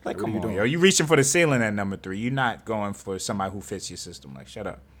 Like, What come are you on, doing? yo. You reaching for the ceiling at number 3. You're not going for somebody who fits your system. Like, shut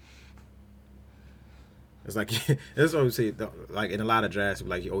up. It's like that's what we say. Like in a lot of drafts,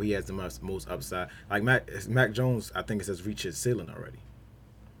 like he has the most upside. Like Mac Jones, I think it says reach his ceiling already.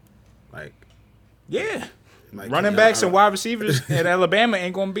 Like Yeah. Like, Running backs and wide receivers at Alabama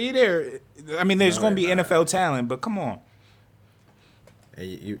ain't going to be there. I mean, there's going to be NFL talent, but come on. And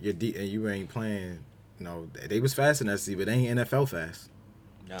you ain't playing. No, they was fast in that season, but they ain't NFL fast.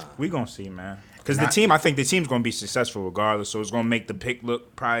 Nah. We going to see, man. Because I think the team's going to be successful regardless, so it's going to make the pick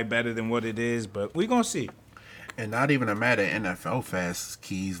look probably better than what it is, but we going to see. And not even a matter of NFL fast,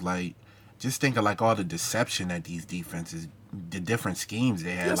 Keys. Like, just think of, like, all the deception that these defenses, the different schemes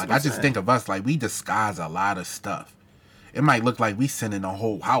they have. That's Like, what I I'm just saying. think of us, like, we disguise a lot of stuff. It might look like we sending a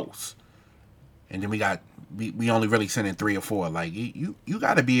whole house. And then we only really sending 3 or 4. Like, you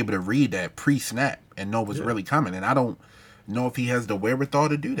got to be able to read that pre-snap and know what's really coming. And I don't know if he has the wherewithal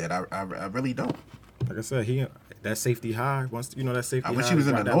to do that. I really don't. Like I said, that safety high. Once that safety I high. wish he was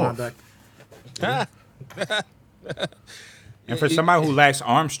in brought the that North. linebacker. And for somebody who lacks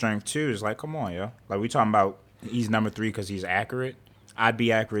arm strength, too, it's like, come on, yo. Like, we talking about he's number 3 because he's accurate. I'd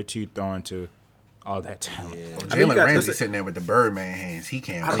be accurate, too, throwing to all that talent. Yeah. Jalen Ramsey sitting there with the Birdman hands. He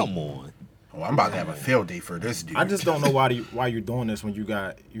can't wait. Come on. Oh, I'm about to have a field day for this dude. I just don't know why you're doing this when you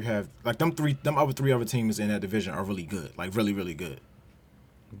have like them other three other teams in that division are really good, like really really good.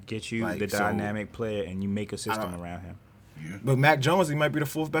 Get you Like, the so- dynamic player, and you make a system around him. But Mac Jones, he might be the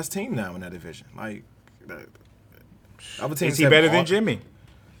 4th best team now in that division. Like, the other teams Is he have better all- than Jimmy?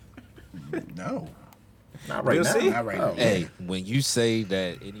 No. Not right We'll now. see. Not right No. now. Hey, when you say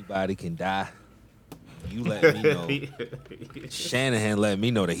that anybody can die, you let me know. Shanahan let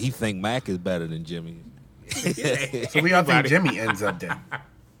me know that he think Mac is better than Jimmy. So we all think Jimmy ends up there.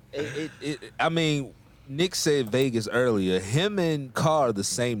 I mean, Nick said Vegas earlier. Him and Carr are the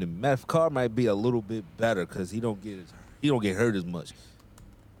same to me. Carr might be a little bit better because he don't get hurt as much.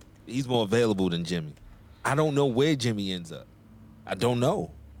 He's more available than Jimmy. I don't know where Jimmy ends up. I don't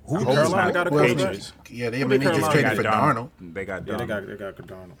know. Who hope knows? it's Carolina not got a Patriots. quarterback. Yeah, they Who did just Carolina traded got? for Darnold. They got Yeah, Darnold. they got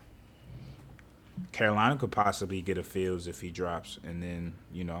Cardano. Carolina could possibly get a Fields if he drops, and then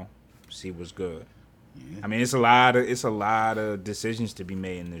see what's good. Yeah. I mean, it's a lot of decisions to be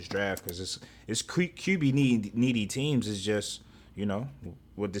made in this draft because it's QB needy teams. It's just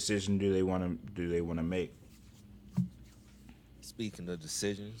what decision do they want to make? Speaking of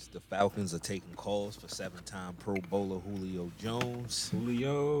decisions, the Falcons are taking calls for 7-time Pro Bowler Julio Jones.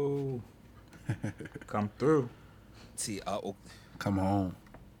 Julio, come through. Come home.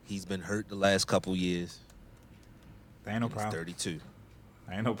 He's been hurt the last couple years. Ain't no He's problem. 32.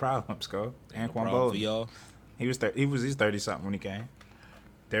 Ain't no problem, Sco. Ain't no Anquan problem for Boldin. y'all. He's 30 something when he came.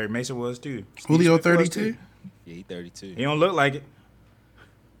 Derrick Mason was too. Steve Julio Smith was 32? too. Yeah, he 32. He don't look like it.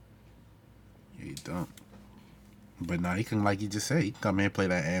 Yeah, you don't. But nah, he can, like you just said, he can come in and play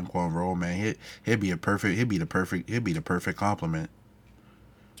that Anquan role, man. He'd be the perfect compliment.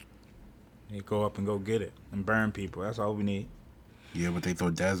 He go up and go get it and burn people. That's all we need. Yeah, what they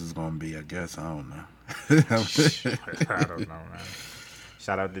thought Dez was gonna be, I guess. I don't know. I don't know, man.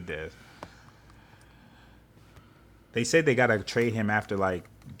 Shout out to Dez. They said they gotta trade him after like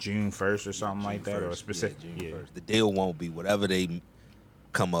June 1st or something like that, or specific. Yeah, June Yeah. 1st. The deal won't be whatever they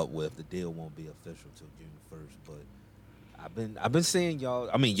come up with. The deal won't be official till June 1st. But I've been seeing y'all.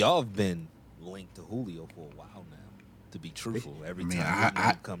 I mean, y'all have been linked to Julio for a while now. To be truthful, every time his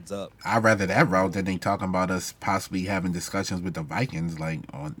name comes up, I'd rather that route than they talking about us possibly having discussions with the Vikings. Like,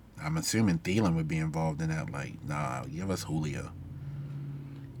 I'm assuming Thielen would be involved in that. Like, nah, give us Julio.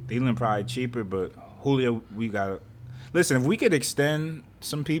 Thielen probably cheaper, but Julio, we gotta listen. If we could extend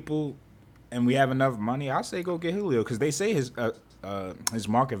some people, and we have enough money, I say go get Julio because they say his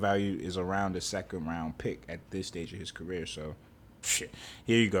market value is around a 2nd round pick at this stage of his career. So, shit,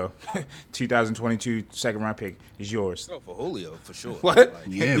 here you go, 2022 2nd round pick is yours. oh, for Julio for sure. What? Like,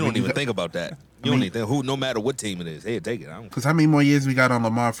 Yeah, you don't we even got- think about that. You don't even think no matter what team it is. Hey, take it. I don't. Because how many more years we got on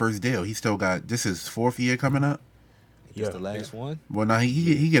Lamar first deal? He still got, this is 4th year coming up? It's the last one. Well, no,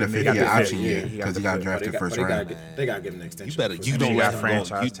 he get a He 5th got year the option fifth, year yeah, he got because the he got fifth. drafted first round. They gotta give him an You extension. better. You Then don't you got let him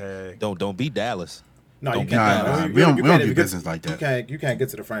franchise go. tag. Don't be Dallas. No, Don't you get can't. Nah, you we don't can't do get- business like that. You can't get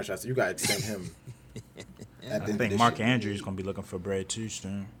to the franchise. So you gotta extend him. Yeah. At I the end think of Mark this year. Andrews gonna be looking for bread too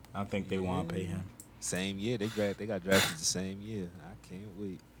soon. I think they want to pay him. Same year. They got drafted the same year. I can't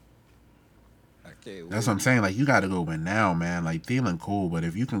wait. That's what I'm saying. Like, you got to go win now, man. Like, Thielen cool, but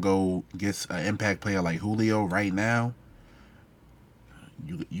if you can go get an impact player like Julio right now,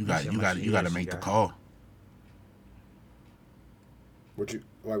 you got to make the call.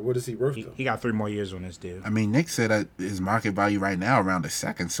 What is he worth though? He got 3 more years on this deal. I mean, Nick said that his market value right now around a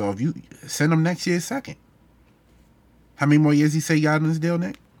second. So if you send him next year second, how many more years he say you got in this deal,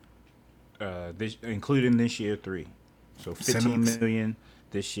 Nick? Including this year 3, so Send 15 him- million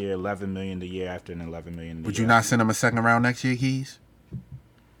this year, 11 million the year after, and 11 million. Would you not send him a second round next year, Keys?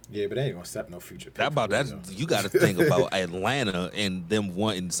 Yeah, but they ain't gonna set no future. pick That about for that. Julio. You got to think about Atlanta and them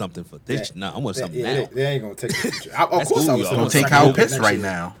wanting something for this. Nah, I want something now. They ain't gonna take the future. Of That's course, I Julio. was Don't Don't take second Kyle round pick Pitts next right year.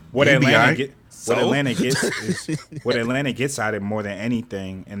 now. What He'll be all Atlanta right. get? So? What Atlanta gets is what Atlanta gets out of it more than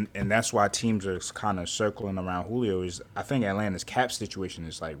anything, and that's why teams are kind of circling around Julio. Is I think Atlanta's cap situation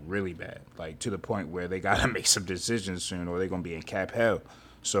is like really bad, like to the point where they got to make some decisions soon, or they're gonna be in cap hell.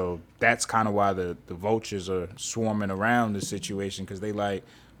 So that's kind of why the vultures are swarming around the situation, because they like,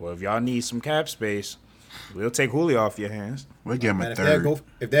 well, if y'all need some cap space, we'll take Julio off your hands. We'll give him Man, a if they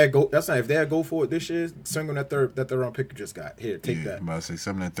third. go, that's not if they go for it this year. Swing on that third round pick you just got. Here, take that. I'm about to say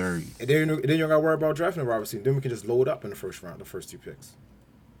something at third. And then you don't got to worry about drafting Robertson. Then we can just load up in the first round, the first 2 picks.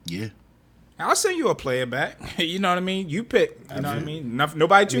 Yeah. I'll send you a player back. You know what I mean? You pick. You know what I mean?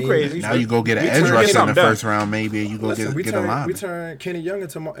 Nobody too I mean, crazy. Now you go get an We edge turn- rusher in the something done. first round, maybe. You go Listen, get a we lineman. turn Kenny Young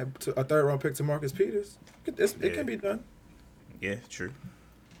into a third round pick to Marcus Peters. It can be done. Yeah, true.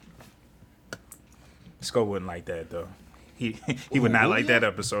 Sko wouldn't like that though. He would not like that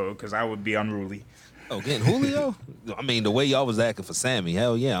episode because I would be unruly. Oh, getting Julio? I mean, the way y'all was acting for Sammy,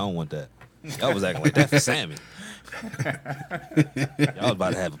 hell yeah, I don't want that. Y'all was acting like that for Sammy. Y'all was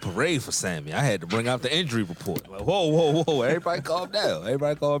about to have a parade for Sammy. I had to bring out the injury report. Like, whoa. Everybody calm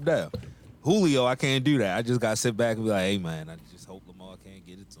down. Julio, I can't do that. I just got to sit back and be like, hey, man, I just hope Lamar can't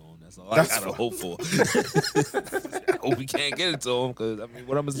get it to him. That's all I got to hope for. I hope he can't get it to him because, I mean,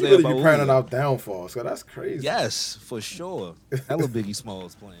 what I'm going to say You really about be planning Julio? out downfall, so that's crazy. Yes, for sure. Hella Biggie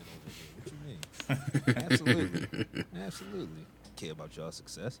Smalls playing over here. What you mean? Absolutely. Care about y'all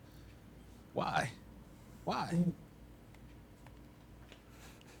success. Why?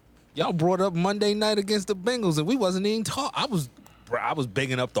 Y'all brought up Monday night against the Bengals, and we wasn't even talk. I was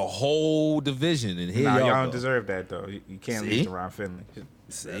bigging up the whole division, and here Nah, y'all y'all don't go. deserve that though. You can't See? lose to Ron Finley.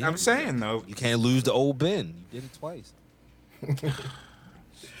 See? I'm saying though. You can't lose to old Ben. You did it twice.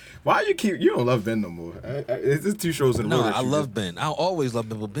 Why you don't love Ben no more? It's just 2 shows in a row. No, that I you love Ben. I always love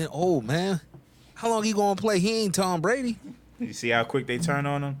Ben, but Ben old, man. How long he gonna play? He ain't Tom Brady. You see how quick they turn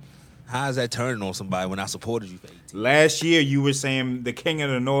on him? How is that turning on somebody when I supported you for 18? Last year you were saying the king of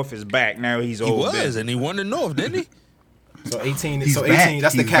the north is back. Now he's He old. was, and he won the North, didn't he? So 18. He's so back. 18.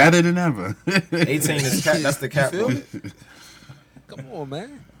 That's He's the cap. better than ever. 18 is cap. That's the cap. Feel one. me? Come on,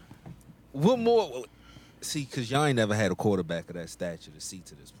 man. What more? See, because y'all ain't never had a quarterback of that stature to see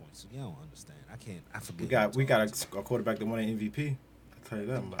to this point, so y'all don't understand. I forget. We got a quarterback that won an MVP. I'll tell you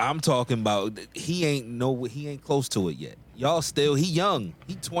that much. I'm talking about he ain't close to it yet. Y'all still he young.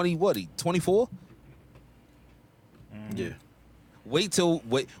 He 20 what? He 24? Yeah. Wait till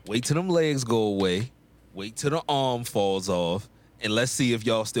them legs go away. Wait till the arm falls off, and let's see if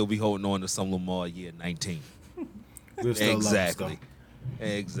y'all still be holding on to some Lamar year 19. We'll still Exactly. love him,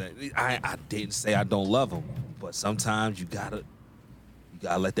 Exactly. I didn't say I don't love him, but sometimes you gotta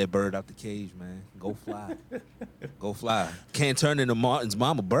let that bird out the cage, man. Go fly. Go fly. Can't turn into Martin's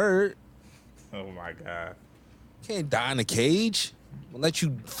mama bird. Oh my god. Can't die in a cage. I'll let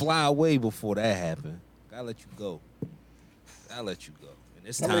you fly away before that happen. Gotta let you go. And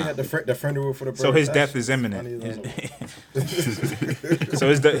it's Somebody time. had the friend rule for the bird. So his That's death is funny imminent. as hell. So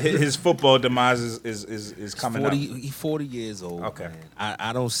his football demise is coming 40, up. he's 40 years old. Okay. Man.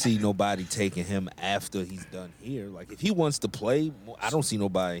 I don't see nobody taking him after he's done here. Like if he wants to play, I don't see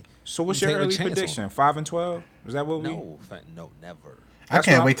nobody. So what's your taking a early chance on prediction? him. 5-12? Is that what we? No, never. I That's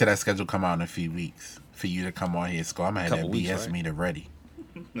can't what wait till that schedule come out in a few weeks for you to come on here, Score. I'm gonna have that Couple weeks, BS right? meter ready.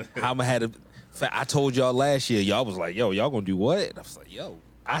 How I had a. I told y'all last year. Y'all was like, "Yo, y'all gonna do what?" And I was like, "Yo."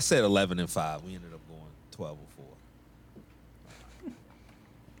 I said 11-5. We ended up going 12-4.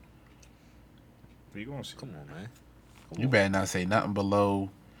 We gonna see. Come on, man. You better not say nothing below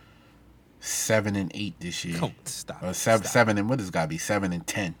 7-8 this year. Come, stop. Or it. 7, Stop 7 and what has got to be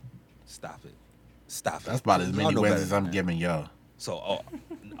 7-10. Stop it. Stop it. That's about as Y'all many know wins better as than I'm that. giving y'all. So all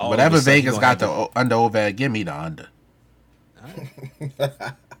Whatever of a sudden you Vegas gonna got the have under over, give me the under. All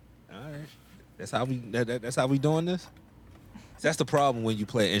right. That's how we. That's how we doing this. That's the problem when you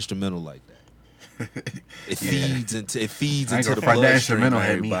play an instrumental like that. It feeds into I ain't the gonna front that bloodstream of instrumental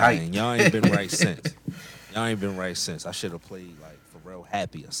had me everybody. hyped. And y'all ain't been right since. Y'all ain't been right since. I should have played like Pharrell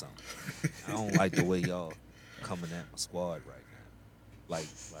Happy or something. I don't like the way y'all coming at my squad right now. Like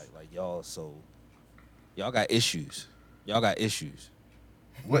y'all y'all got issues. Y'all got issues.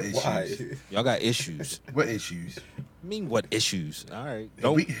 What issues? Why? Y'all got issues. What issues? I mean, what issues? All right.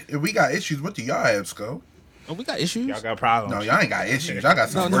 If we got issues, what do y'all have, Sco? Oh, we got issues. Y'all got problems. No, y'all ain't got issues. Y'all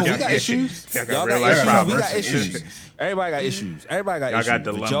got No, some we working got issues. Y'all got Y'all real got life issues. problems. We got issues. Everybody got issues. Everybody got Y'all issues. got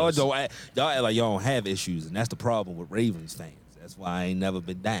But dilemmas. y'all act like y'all don't have issues, and that's the problem with Ravens fans. That's why I ain't never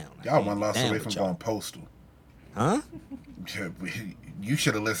been down. I Y'all can't one get loss down away with from y'all. going postal. Huh? You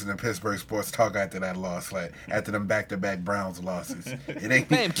should have listened to Pittsburgh Sports Talk after that loss, like after them back-to-back Browns losses. It ain't.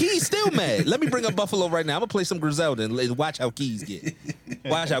 Man, Keys still mad. Let me bring up Buffalo right now. I'm gonna play some Griselda and watch how Keys get.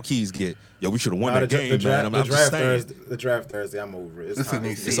 Watch how Keys get. Yo, we should have won that game, man. I'm just saying. The draft Thursday. I'm over it. It's a new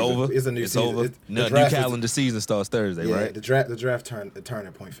It's season. over. It's a new It's season. over. The New draft is- calendar season starts Thursday, Yeah, right? the draft turned a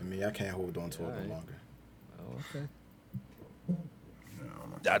turning point for me. I can't hold on to it no longer. Oh, okay.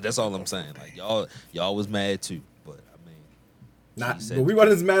 That's all I'm saying. Like y'all was mad too, but I mean, Not, He said- but we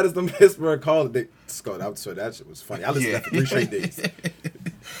wasn't as mad as them Pittsburgh called it. Scott, I would say that shit was funny. I listened to that for 3 straight days.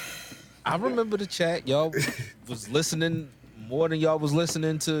 I remember the chat. Y'all was listening more than y'all was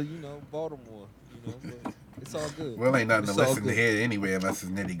listening to, Baltimore. But it's all good. Well, ain't nothing It's to all listen to good. here anyway, unless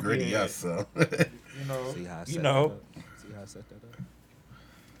it's nitty gritty. Yeah. Us, so. See how I set You that know. up? See how I set that up?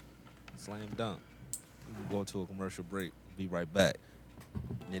 Slam dunk. We can go into a commercial break. Be right back.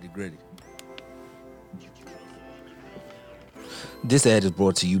 Nitty gritty. This ad is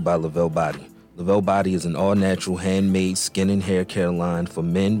brought to you by Lavelle Body. Lavelle Body is an all-natural, handmade skin and hair care line for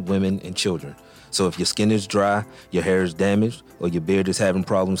men, women, and children. So if your skin is dry, your hair is damaged, or your beard is having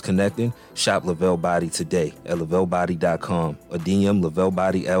problems connecting, shop Lavelle Body today at lavellebody.com or DM Lavelle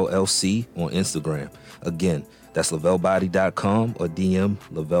Body LLC on Instagram. Again, that's lavellebody.com or DM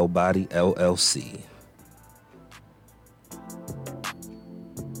Lavelle Body LLC.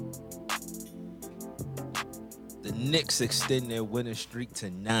 The Knicks extend their winning streak to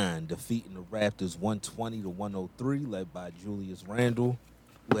 9, defeating the Raptors 120-103, led by Julius Randle,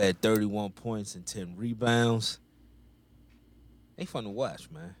 who had 31 points and 10 rebounds. They fun to watch,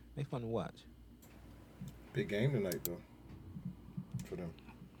 man. They fun to watch. Big game tonight, though, for them.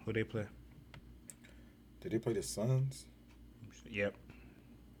 Who they play? Did they play the Suns? Yep.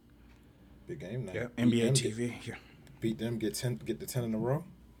 Big game night. Yep. Beat NBA them, TV. Yeah. Beat them, get the 10 in a row.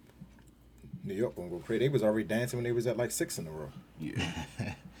 New York gonna go crazy. They was already dancing when they was at like 6 in a row. Yeah.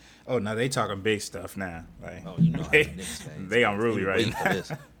 Oh, now they talking big stuff now. Like, Oh, you know how the Knicks fans. they unruly been right waiting for now.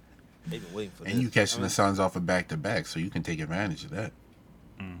 this. They've been waiting for this. And you catching the Suns off of back-to-back, so you can take advantage of that.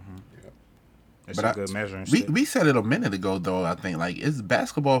 It's But a good measuring we stick. we said it a minute ago though. I think like it's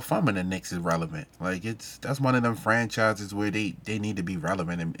basketball fun when the Knicks is relevant. Like that's one of them franchises where they need to be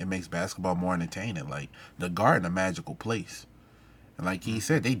relevant and it makes basketball more entertaining. Like the Garden, a magical place, and like he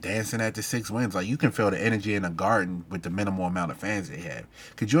said, they dancing at the 6 wins. Like you can feel the energy in the Garden with the minimal amount of fans they have.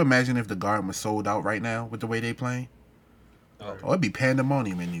 Could you imagine if the Garden was sold out right now with the way they playing? Oh, it'd be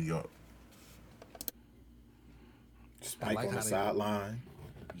pandemonium in New York. Spike like on how the they- sideline.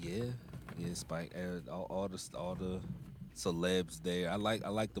 Yeah, Spike. All the celebs there. I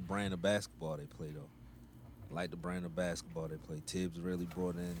like the brand of basketball they play though. I like the brand of basketball they play. Tibbs really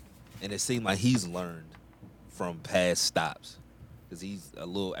brought in, and it seemed like he's learned from past stops because he's a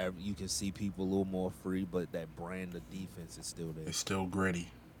little. You can see people a little more free, but that brand of defense is still there. It's still gritty.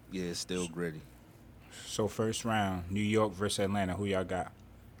 Yeah, it's still gritty. So first round, New York versus Atlanta. Who y'all got?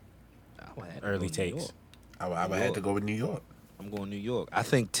 I would have to Early go New takes. York. I would have to go with New York. I'm going New York. I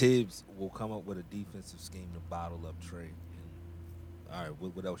think Tibbs will come up with a defensive scheme to bottle up Trey. All right,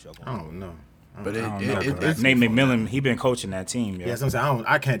 what else y'all I going to do? don't know. But I don't know, bro. it's Nate McMillan, he been coaching that team. Yeah, Yeah. that's what I'm saying.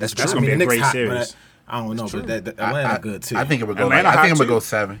 I can't. That's That's gonna be a the Knicks great hot, series. But I don't know. true. But Atlanta good too. I think it would go. Atlanta I think hot it would go too.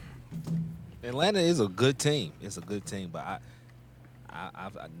 7. Atlanta is a good team. It's a good team, but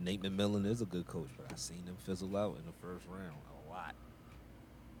Nate McMillan is a good coach, but I've seen him fizzle out in the first round a lot.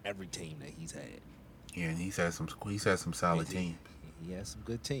 Every team that he's had. Yeah, and he's had some solid teams. He has some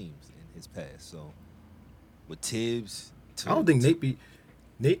good teams in his past. So with Tibbs, I don't think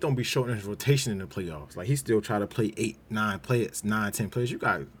Nate don't be shortening his rotation in the playoffs. Like he still try to play 8, 9 players, 9, 10 players. You're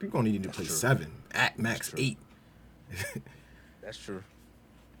gonna need to play true. 7 at max true. 8. That's true.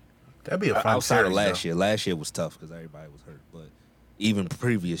 That'd be a fun Outside of series, last though. year, last year was tough because everybody was hurt. But even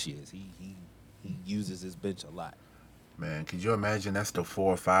previous years, he uses his bench a lot. Man, could you imagine that's the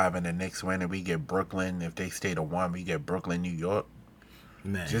 4 or 5 and the next win and we get Brooklyn. If they stay to 1, we get Brooklyn, New York.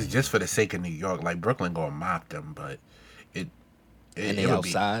 Man, Just for the sake of New York, like Brooklyn gonna mop them, but And they would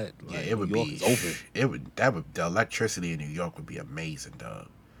outside. Be, like, it would New York be. is open. The electricity in New York would be amazing, dog.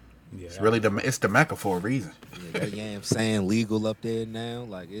 Yeah, It's the Mecca for a reason. Yeah, that Yam saying legal up there now.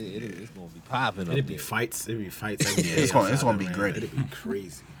 Like it's gonna be popping up It'd there. be fights. It'd be fights. Every day It's gonna outside be the great. arena. It'd be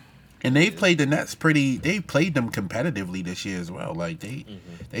crazy. And they've played the Nets they played them competitively this year as well. Like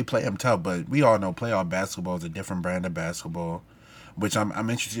they play them tough, but we all know playoff basketball is a different brand of basketball. Which I'm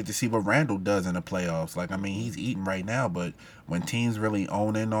interested to see what Randall does in the playoffs. Like, I mean, he's eating right now, but when teams really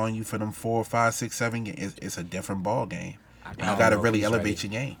own in on you for them 4, 5, 6, 7 games, it's a different ball game. And you got to really elevate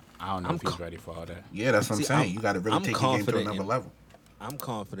your game. I don't know if he's ready for all that. Yeah, that's what I'm saying. You got to really take your game to another level. I'm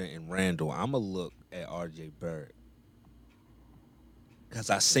confident in Randall. I'm going to look at R.J. Barrett. Because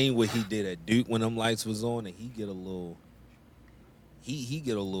I seen what he did at Duke when them lights was on, and he get a little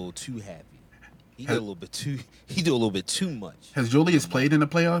too happy. He do a little bit too much. Has Julius played in the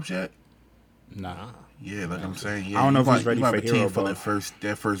playoffs yet? Nah. Yeah, like I'm saying. Yeah, I don't know if he's ready you for have a team hero for ball.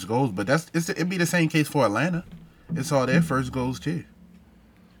 their first goals, but it'd be the same case for Atlanta. It's all their first goals too.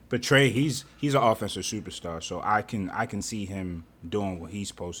 But Trey, he's an offensive superstar, so I can see him doing what he's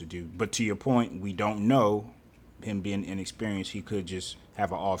supposed to do. But to your point, we don't know. Him being inexperienced, he could just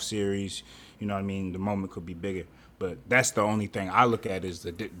have an off series. You know what I mean? The moment could be bigger. But that's the only thing I look at is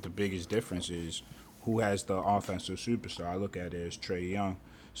the biggest difference is who has the offensive superstar. I look at it as Trey Young.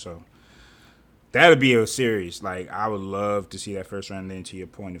 So that'll be a series. Like, I would love to see that first round. And then to your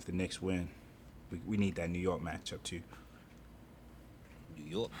point, if the Knicks win, we need that New York matchup too. New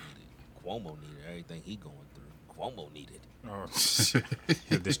York needed. Cuomo needed everything he going through. Cuomo needed. Oh,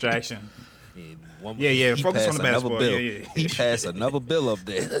 the distraction. Yeah, He focus on the basketball. Bill. Yeah. He passed another bill up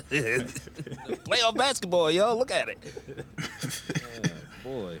there. Playoff basketball, yo. Look at it. Yeah,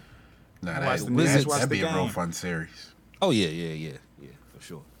 boy. Nah, Watch the Wizards, watch that'd the be a real game. fun series. Oh, yeah, for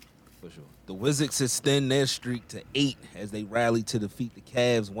sure. The Wizards extend their streak to 8 as they rally to defeat the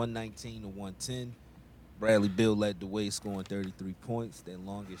Cavs 119-110. Bradley Beal led the way, scoring 33 points, their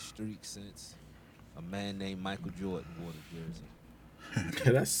longest streak since a man named Michael Jordan wore the jersey.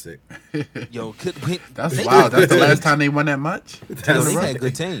 That's sick. Yo, That's wild. That's the last time they won that much. They've had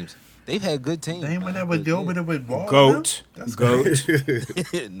good teams. They've had good teams. They ain't win man. that with But, Gilbert with Wall. Goat. That's Goat.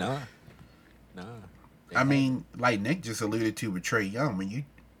 yeah. Nah. I mean, like Nick just alluded to with Trey Young, when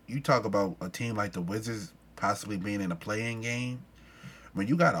you talk about a team like the Wizards possibly being in a play-in game, when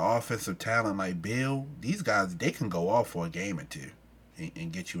you got an offensive talent like Bill, these guys, they can go off for a game or two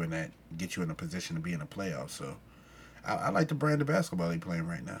and get you in a position to be in a playoff. So I like the brand of basketball they playing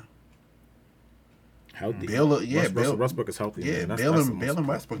right now. Healthy. Westbrook is healthy. Yeah, man. Bill That's the and most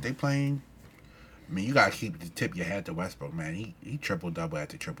Westbrook, they playing. I mean, you gotta tip your hat to Westbrook, man. He triple double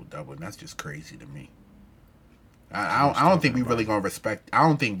after triple double, and that's just crazy to me. I don't think we really gonna respect. I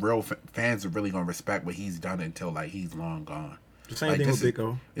don't think real fans are really gonna respect what he's done until like he's long gone. The same Like, thing this with Big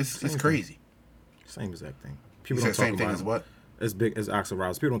O. It's crazy. Same exact thing. You People said don't talk same thing about as it what? as big as Axl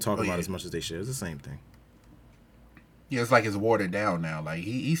Rose. People don't talk Oh, about yeah. it as much as they should. It's the same thing. Yeah, it's watered down now. Like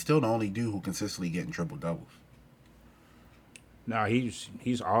he's still the only dude who consistently getting triple doubles. No, he's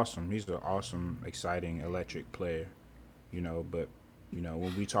awesome. He's an awesome, exciting, electric player. But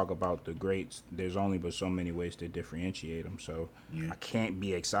when we talk about the greats, there's only but so many ways to differentiate them. So Yeah. I can't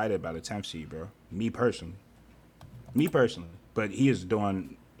be excited about a 10th seed, bro. Me personally. But he is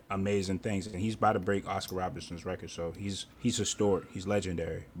doing amazing things, and he's about to break Oscar Robertson's record. So he's historic. He's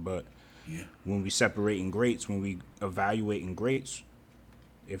legendary. But Yeah. when we separating greats, when we evaluating greats,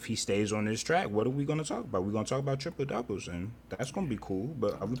 if he stays on this track, what are we going to talk about? We're going to talk about triple doubles, and that's going to be cool.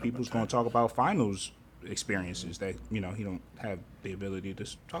 But other people's going to talk about finals experiences that he don't have the ability to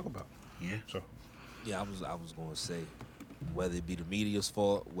talk about. Yeah. So Yeah, I was going to say, whether it be the media's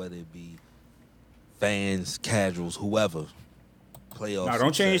fault, whether it be fans, casuals, whoever, playoff. no,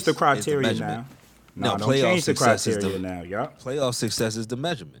 don't change the success is criteria measurement. now. No, don't playoff change the success is criteria the- now. Yup. Playoff success is the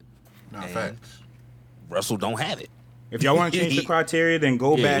measurement. No And facts. Russell don't have it. If y'all want to change the criteria, then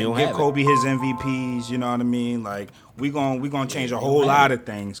go Yeah, back you and don't get have it. Kobe his MVPs. You know what I mean? Like we gonna change a whole lot of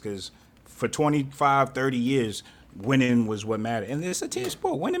things because for 25, 30 years, winning was what mattered, and it's a team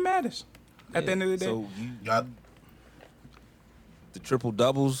sport. Winning matters at the end of the day. So Y'all, the triple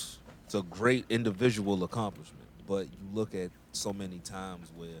doubles, it's a great individual accomplishment. But you look at so many times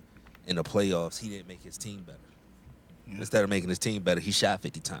where in the playoffs he didn't make his team better. Instead of making his team better, he shot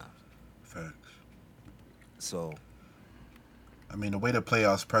 50 times. facts. So I mean, the way the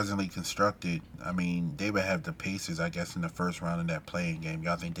playoffs presently constructed, I mean, they would have the Pacers, I guess, in the first round of that playing game.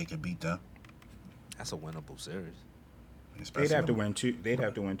 Y'all think they could beat them? that's a winnable series. Especially They'd have to when- win two. They'd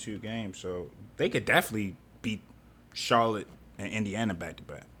have to win 2 games, so they could definitely beat Charlotte and Indiana back to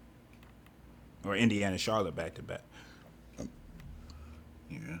back, or Indiana Charlotte back to back.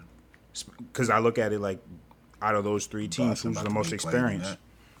 Yeah. Because I look at it like, out of those three teams, Boston who's about the to most be playing in experienced?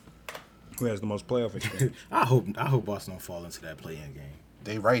 Who has the most playoff experience? I hope Boston don't fall into that play-in game.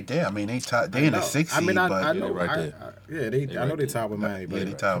 They right there. I mean, they in the 6th seed, I mean, I but know. right there. I know they tied with Miami, yeah, but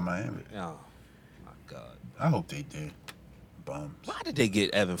they tied with Miami. Oh my God. I hope they did. Bums. Why did they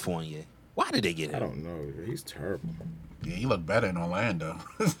get Evan Fournier? Why did they get him? I don't know. He's terrible. Yeah, he looked better in Orlando.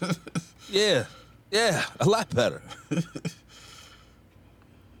 Yeah, a lot better.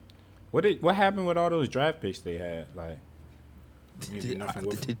 What happened with all those draft picks they had? Like,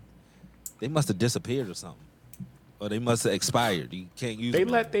 They must have disappeared or something, or they must have expired. You can't use. they them.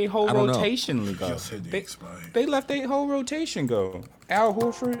 let their whole I don't know. rotation go. You said they expired. They left their whole rotation go. Al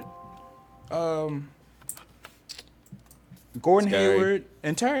Horford, Gordon Scary. Hayward,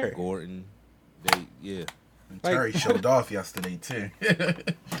 and Terry. Gordon. Yeah. Like- Terry showed off yesterday too.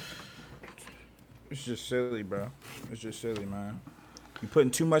 It's just silly, bro. It's just silly, man. You're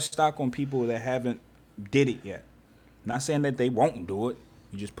putting too much stock on people that haven't did it yet. Not saying that they won't do it.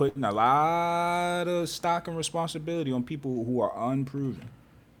 You're just putting a lot of stock and responsibility on people who are unproven.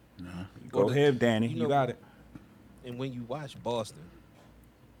 Go Well, ahead, Danny. you You know- got it. And when you watch Boston,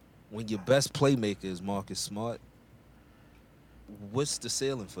 when your best playmaker is Marcus Smart, what's the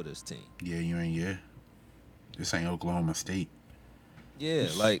ceiling for this team? Yeah. This ain't Oklahoma State. Yeah,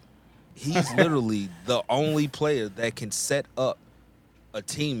 like he's literally the only player that can set up a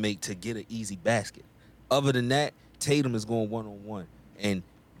teammate to get an easy basket. Other than that, Tatum is going one-on-one. And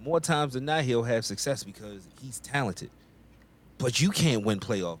more times than not, he'll have success because he's talented. But you can't win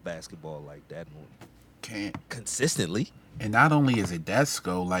playoff basketball like that Can't. consistently. And not only is it that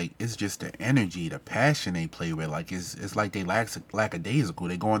Sko, like it's just the energy, the passion they play with. Like it's like they lackadaisical.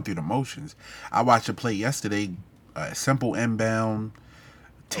 They going through the motions. I watched a play yesterday, simple inbound.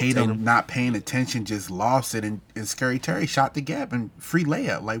 Tatum not paying attention, just lost it, and Scary Terry shot the gap and free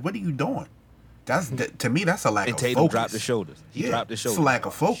layup. Like, what are you doing? To me, that's a lack And of Tatum focus. dropped the shoulders. He dropped the shoulders. It's a lack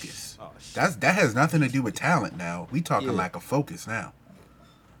of focus. Oh, shit. That has nothing to do with talent now. We talking Yeah. lack of focus now.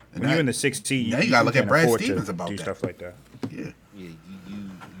 And When that- you're in the 6th seed, now you gotta look at can't Brad afford to Stevens about do that. stuff like that. yeah. Yeah,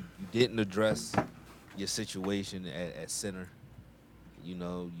 you didn't address your situation at center. You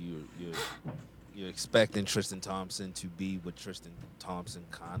know, you're expecting Tristan Thompson to be what Tristan Thompson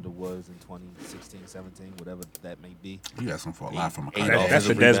kinda was in 2016, 17, whatever that may be. You got some for a lot from a Eight That's offensive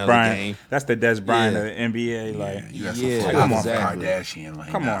the rebounds Des a Bryant. game. That's the Des Bryant Yeah. of the NBA. Like, You got Yeah, some for a come lot on, from exactly. Kardashian. Like,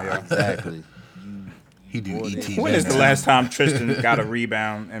 Come on, nah. y'all. Exactly. He do Boy, ET. when is the better. last time Tristan got a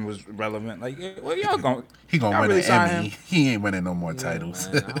rebound and was relevant? Like, well, y'all going? He gonna y'all win really an sign Emmy. him? He ain't winning no more Yeah, titles.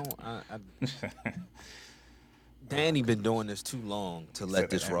 man, Danny been doing this too long to let Said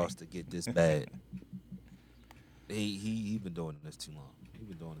this that, roster get this bad. He been doing this too long. He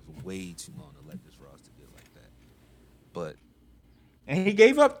been doing this way too long to let this roster get like that. But And he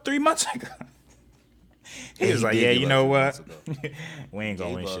gave up 3 months ago. He Yeah, was he like, did yeah, give you up know 3 what? months We ain't gonna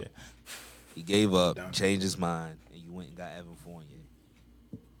Gave win up. shit. he gave up, changed his mind, and you went and got Evan Fournier.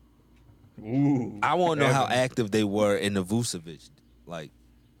 Ooh, I want to know how Evan. active they were in the Vucevic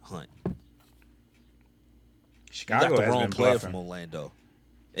hunt. You Chicago got the has wrong been player bluffing. from Orlando,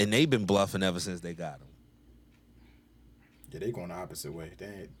 and they've been bluffing ever since they got him. Yeah, they going the opposite way.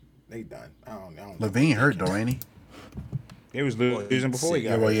 They done. I don't. Levine hurt though, ain't he? He was losing before he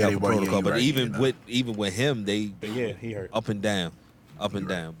got well, hurt. yeah, they Health were, yeah, protocol, you but right, even yeah, with him, they But yeah, he hurt. up and down.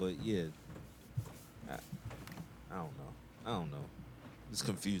 But yeah, I don't know. It's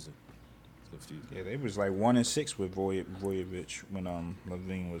confusing. Yeah, they was like 1-6 with Voyevich when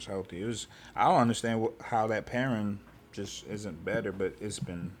Levine was healthy. I don't understand how that pairing just isn't better, but it's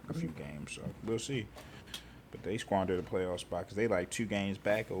been a few games, so we'll see. But they squandered a playoff spot because they like 2 games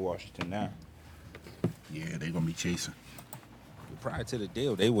back of Washington now. Yeah, they gonna be chasing. Prior to the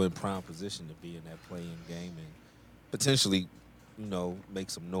deal, they were in prime position to be in that play-in game and potentially, make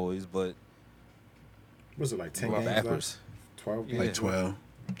some noise, but Was it like 10 went games backwards. left? 12 games. Like 12.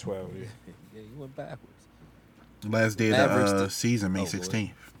 12, yeah. Yeah, you went backwards. Last day of Mavericks the to- season, May Oh, boy.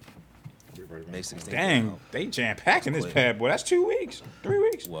 16th. May 16th. Dang, they jam packing this Play. bad boy. That's 2 weeks, 3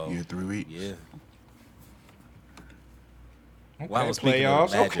 weeks. Well, Yeah, 3 weeks. yeah. Okay, Well, I was speaking of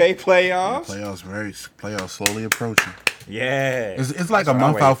playoffs. the Magic. Okay, playoffs. Playoffs slowly approaching. Yeah. It's like That's a what I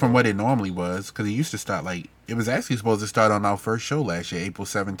month waited out from for. what it normally was because it used to start it was actually supposed to start on our first show last year, April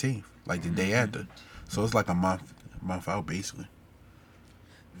 17th, like the day after. So it's like a month out basically.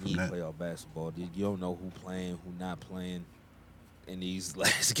 You need that. playoff basketball. You don't know who playing, who not playing in these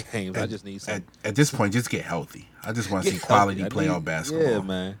last games. I just need some. At this point, just get healthy. I just want to see Get quality healthy. I playoff need- basketball. Yeah,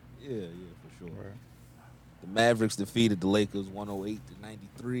 man. Yeah, for sure. The Mavericks defeated the Lakers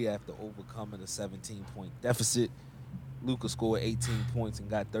 108-93 after overcoming a 17-point deficit. Luka scored 18 points and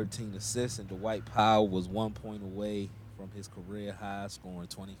got 13 assists, and Dwight Powell was 1 point away from his career high, scoring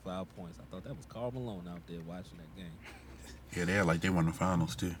 25 points. I thought that was Karl Malone out there watching that game. Yeah, they're like they won the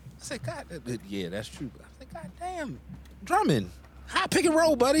finals too. I said, God, yeah, that's true. But I said, God damn, Drummond, high pick and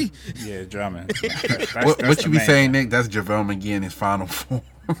roll, buddy. Yeah, Drummond. What you be saying, Nick? That's JaVale McGee in his final form.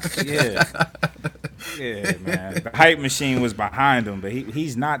 Yeah, yeah, man. The hype machine was behind him, but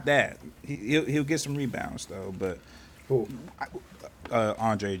he's not that. He'll get some rebounds though. But Who?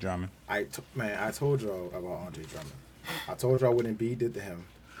 Andre Drummond. I told y'all about Andre Drummond. I told y'all what Embiid did to him.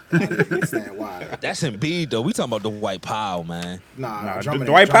 I didn't understand why. That's Embiid, though. We talking about Dwight Powell, man. Nah,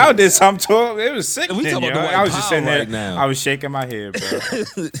 Dwight Powell did something to him. It was sick. We talking about Dwight I was just sitting Powell there. right now. I was shaking my head, bro.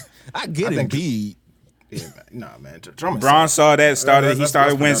 I get I think- Embiid. Yeah, man. Nah, man. Drummond. Braun saw that. He started Let's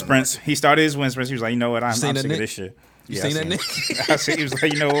wind put sprints. He started his wind sprints. He was like, you know what? I'm seen sick that, of Nick? this shit. You Yeah, seen I that, seen Nick? it. I see. He was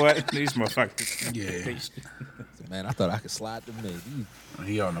like, you know what? These motherfuckers. Yeah, Man, I thought I could slide the mid.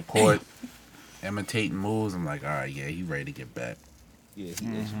 he on the court imitating moves. I'm like, all right, yeah, he ready to get back. Yeah, he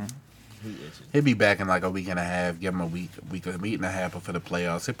itching. He itching. He'll be back in like a week and a half. Give him a week and a half before the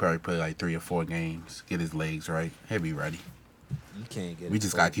playoffs. He'll probably play like 3 or 4 games. Get his legs right. He'll be ready. You can't get. We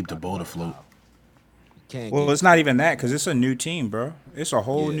just gotta keep the boat afloat. You can't. Well, get, it's not even that because it's a new team, bro. It's a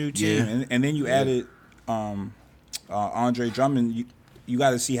whole Yeah. new team, Yeah. and then you added Andre Drummond. You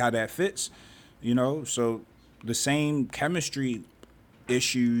got to see how that fits, you know. So the same chemistry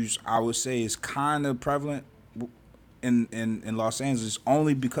issues I would say is kind of prevalent in Los Angeles.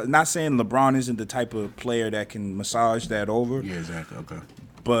 Only because, not saying LeBron isn't the type of player that can massage that over, Yeah, exactly. Okay.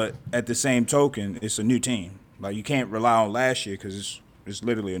 but at the same token, it's a new team. Like you can't rely on last year because it's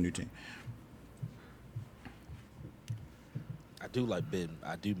literally a new team. I do like Ben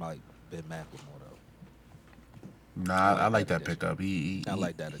McLemore though. Nah, I like that pickup. He I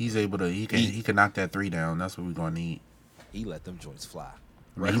like that. He's able to. He can knock that 3 down. That's what we're gonna need. He let them joints fly.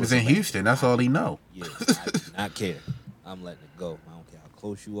 I mean, he was in Houston. That's all he know. Yeah, I do not care. I'm letting it go. I don't care how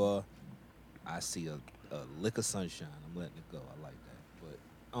close you are. I see a lick of sunshine. I'm letting it go. I like that. But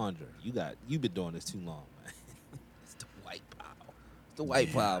Andre, you've been doing this too long, man. It's Dwight Powell. It's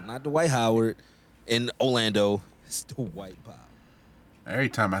Dwight Powell, not Dwight Howard in Orlando. It's Dwight Powell. Every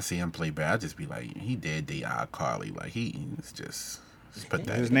time I see him play bad, I just be like, he did Carly. Like he's just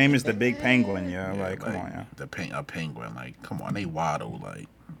pathetic. His name is the Big Penguin, Yeah, like come on, yeah. A penguin. Like, come on, they waddle. Like,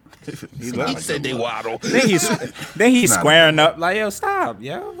 He He said they waddle. Then he's Not squaring up like, yo, stop,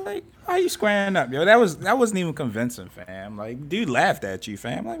 yo. Like, why you squaring up, yo? That wasn't even convincing, fam. Like, dude laughed at you,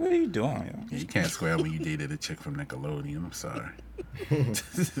 fam. Like, what are you doing, yo? Yeah, you can't swear when you dated a chick from Nickelodeon. I'm sorry.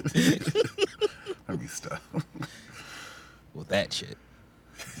 Let me stop. Well, that shit.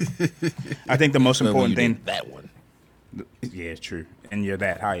 I think the most Remember when important you thing. did that one. Yeah, it's true, and you're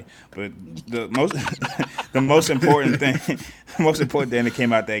that high. But the most, the most important thing that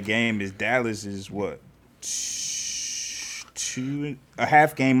came out that game is Dallas is what, a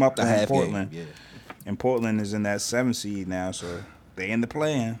half game up The on half Portland, game, yeah. and Portland is in that 7th seed now, so they in the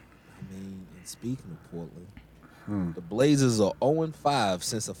play-in. I mean, and speaking of Portland, the Blazers are 0-5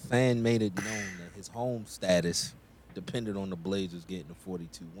 since a fan made it known that his home status depended on the Blazers getting to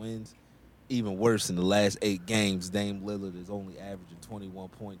 42 wins. Even worse, in the last 8 games, Dame Lillard is only averaging 21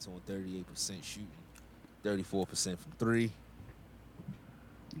 points on 38% shooting, 34% from 3.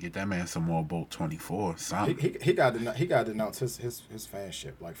 Get that man some more Bolt 24. Something. He got to announce his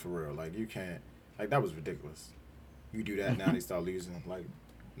fanship, like, for real. Like, you can't, like, that was ridiculous. You do that now, they start losing. Like,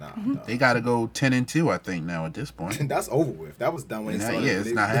 nah. They got to go 10-2, I think, now at this point. That's over with. That was done when they Nah, started. yeah, it's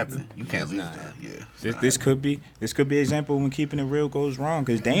not happening. You can't It's lose not that. happening. Yeah. it's not This could be an example when keeping it real goes wrong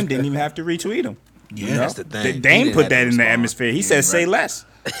because Dame didn't even have to retweet him. Yeah. That's the thing. He Dame didn't put have to that in the respond. atmosphere. He Yeah, said, "Say right. less,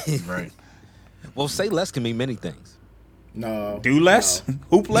 happening. Right. Well, say less can mean many things. No. do less, No.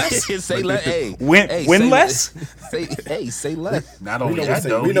 hoop less, say less. Hey, win hey, win say less." Say less. Not We only know, that,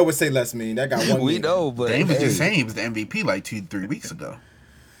 though. we know what say less mean. That got one We meaning. know, but Dame was hey, just saying he was the MVP like 2-3 weeks ago.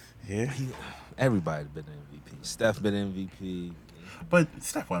 Yeah, everybody's been MVP. Steph been MVP. But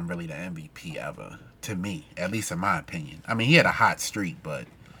Steph wasn't really the MVP ever, to me, at least in my opinion. I mean, he had a hot streak, but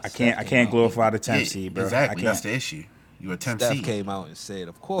I can't glorify the 10th yeah, seed, bro. exactly. I That's can't. the issue. You a 10 Steph seed. came out and said,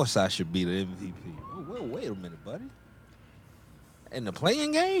 "Of course I should be the MVP." Oh, well, wait a minute, buddy. In the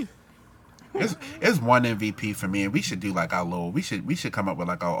playing game, It's one MVP for me, and we should do like our little. We should come up with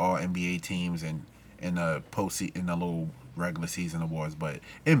like our all NBA teams and in the in the little regular season awards. But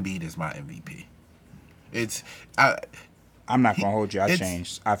Embiid is my MVP. I'm not gonna hold you. I've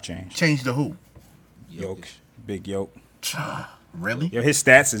It's- changed. Change the who? Yoke, big yoke. Really? Yo, his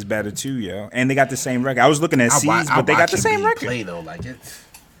stats is better too, yo. And they got the same record. I was looking at seeds, but they got the same record. Play though, like it's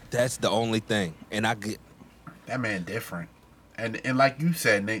that's the only thing. And I get That man different. And like you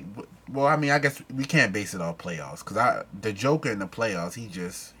said, Nick. Well, I mean, I guess we can't base it on playoffs because the Joker in the playoffs,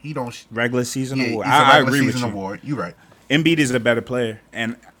 he don't Regular season award. He's a I regular agree with season you. award. You're right. Embiid is a better player,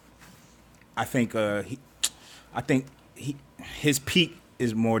 and I think his peak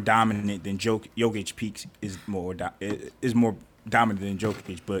is more dominant than Jokic. Peak is more dominant than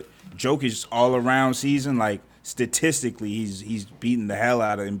Jokic, but Jokic's all around season, like statistically, he's beating the hell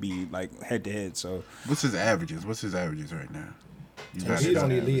out of Embiid, like head to head. So What's his averages right now? He's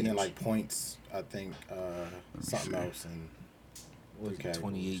only leading in like points, I think, something else, and What was it,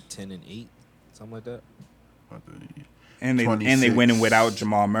 28, 10, and 8? Something like that? and they 26. winning without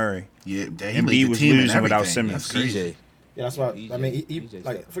Jamal Murray. Yeah, he Embiid lead the was team in losing without everything. Simmons. That's crazy. PJ. yeah, that's why. I mean, he PJ's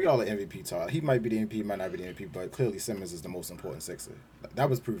like up. forget all the MVP talk. He might be the MVP, might not be the MVP, but clearly Simmons is the most important Sixer. That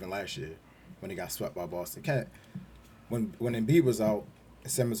was proven last year when he got swept by Boston. When Embiid was out,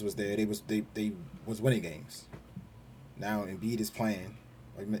 Simmons was there. They was winning games. Now Embiid is playing.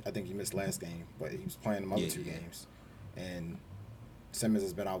 I think he missed last game, but he was playing the other two games, and Simmons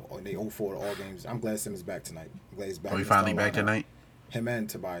has been out. They 0-4 all games. I'm glad Simmons back tonight. I'm glad he's back. Oh, he in the finally starting back lineup. tonight? Him and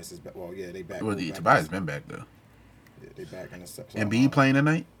Tobias is back. Well, yeah, they back. Well, both back. Tobias been back though. Yeah, they back in the Embiid playing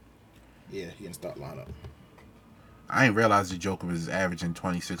tonight? Yeah, he in the start lineup. I ain't realized the Joker was averaging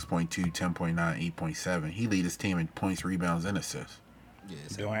 26.2, 10.9, 8.7. He lead his team in points, rebounds, and assists. Yeah,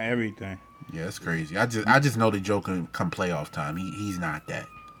 it's Doing everything. Yeah, it's crazy. I just know the Joker come playoff time. He's not that.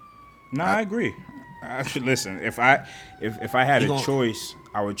 No, I agree. Listen, if I had He a gon- choice,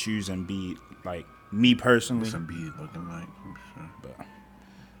 I would choose Embiid. Like me personally, What's Embiid looking like? I'm sure. but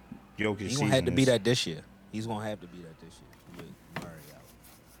Jokic He's season gonna have to be is- that this year. He's gonna have to be that this year with Murray out.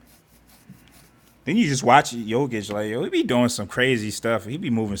 Then you just watch Jokic, like, yo, he be doing some crazy stuff. He be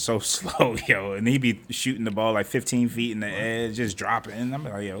moving so slow, yo, and he be shooting the ball like 15 feet in the air, just dropping. And I'm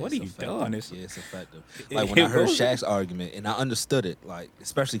like, yo, what are It's you effective. doing? This, Yeah, it's effective. Like when I heard Shaq's argument, and I understood it, like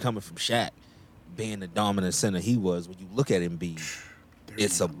especially coming from Shaq, being the dominant center he was. When you look at Embiid,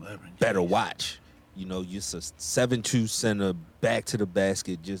 it's a 11, better jeez. watch. You know, you're a 7-2 center, back to the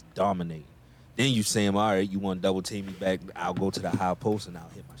basket, just dominating. Then you say him, all right, you want to double team me back? I'll go to the high post and I'll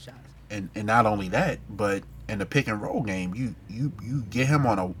hit my shots. And not only that, but in the pick and roll game, you get him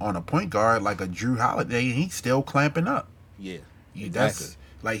on a point guard like a Drew Holiday, and he's still clamping up. Yeah, That's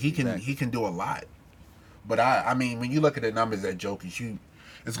like he can do a lot. But I mean, when you look at the numbers at Jokic,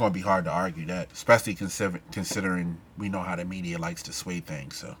 it's going to be hard to argue that, especially considering we know how the media likes to sway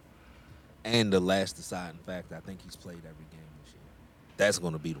things. So And the last deciding factor, I think he's played every game this year. That's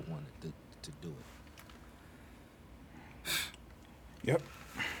going to be the one to do it. Yep.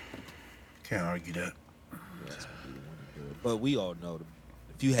 can't argue that. That's gonna be the one to do it. But we all know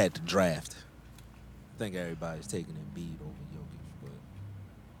if you had to draft, I think everybody's taking Embiid over Jokic, but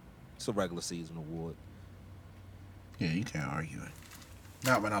it's a regular season award. Yeah, you can't argue it.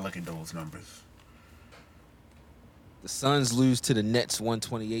 Not when I look at those numbers. The Suns lose to the Nets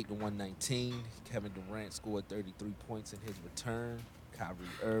 128-119. Kevin Durant scored 33 points in his return. Kyrie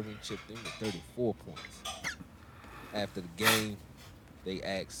Irving chipped in with 34 points. After the game, they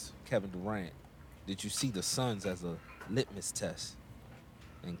asked Kevin Durant, did you see the Suns as a litmus test?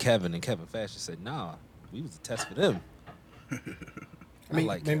 And Kevin Fashion said, nah, we was a test for them. I mean,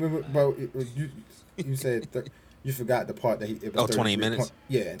 like bro, you said you forgot the part that it was 28 33 minutes?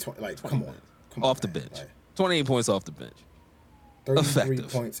 Yeah, and come on. Off the man. bench. Like, 28 points off the bench. 33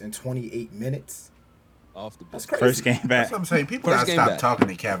 Effective. points in 28 minutes. Off the bench. That's crazy. First game back. That's what I'm saying. People First gotta game stop back. talking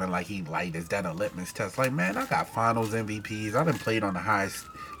to Kevin like he light. Is that a litmus test? Like, man, I got finals MVPs. I done played on the highest.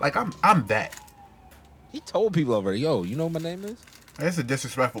 Like, I'm that. He told people already, yo, you know what my name is? That's a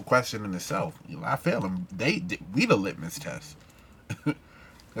disrespectful question in itself. I feel them. We the litmus test.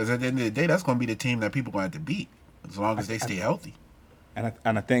 Because at the end of the day, that's going to be the team that people going to have to beat as long as they stay healthy. And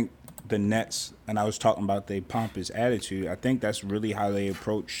I think the Nets, and I was talking about their pompous attitude, I think that's really how they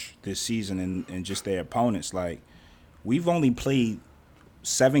approach this season and just their opponents. Like, we've only played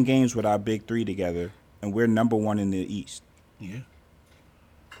 7 games with our big three together, and we're number 1 in the East. Yeah.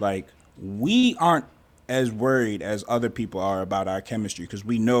 Like, we aren't as worried as other people are about our chemistry because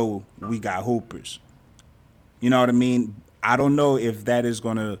we know we got hoopers. You know what I mean? I don't know if that is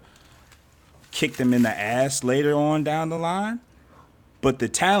going to kick them in the ass later on down the line, but the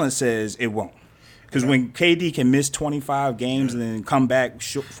talent says it won't. Because when KD can miss 25 games and then come back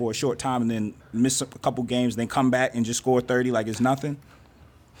for a short time and then miss a couple games, then come back and just score 30 like it's nothing,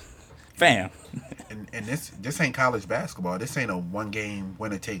 fam. And this ain't college basketball. This ain't a one-game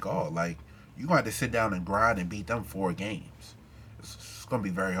winner-take-all. Like, you're going to have to sit down and grind and beat them 4 games. It's going to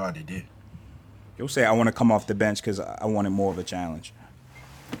be very hard to do. You'll say I want to come off the bench because I wanted more of a challenge.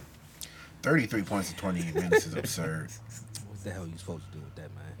 33 points in 28 minutes is absurd. What the hell are you supposed to do with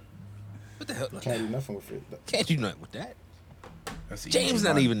that, man? What the hell? Can't do nothing with it. Can't do nothing with that. That's James easy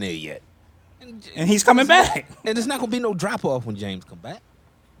not money. even there yet. And he's coming back. And there's not gonna be no drop off when James come back.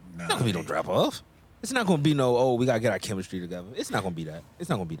 Nah, It's not gonna be no drop off. It's not gonna be no, oh, we gotta get our chemistry together. It's not gonna be that. It's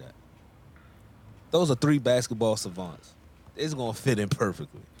not gonna be that. Those are 3 basketball savants. It's gonna fit in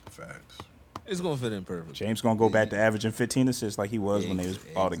perfectly. Facts. It's gonna fit in perfectly. James gonna go back to averaging 15 assists like he was when they was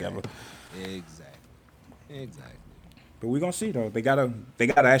all together. Exactly. But we're gonna see though. They gotta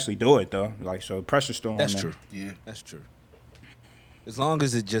actually do it though. Like so, pressure's still on That's them. true. Yeah. That's true. As long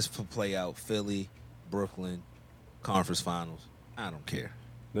as it just play out Philly, Brooklyn, conference finals, I don't care.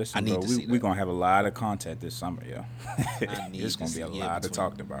 Listen, I need bro, to see we're that. gonna have a lot of content this summer, yo. I need It's to gonna be a see lot to between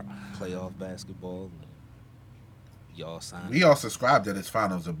talk about. Playoff basketball. Y'all sign. We all subscribe that it's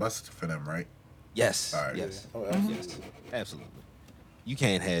finals a bust for them, right? Yes. All right. Yes. Oh, absolutely. Yes. Absolutely. You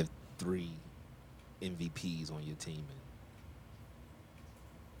can't have 3 MVPs on your team and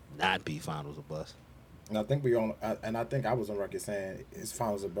not be finals or bust. And I think I think I was on record saying his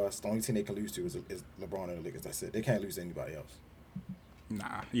finals are bust. The only team they can lose to is LeBron and the Lakers. That's it. They can't lose to anybody else.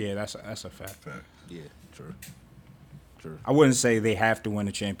 Nah, yeah, that's a fact. Fact. Yeah, true. True. I wouldn't say they have to win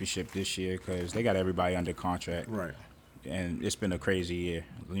a championship this year because they got everybody under contract. Right. And it's been a crazy year.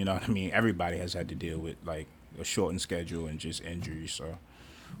 You know what I mean? Everybody has had to deal with like a shortened schedule and just injuries. So,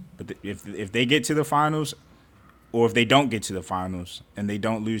 but if they get to the finals, or if they don't get to the finals and they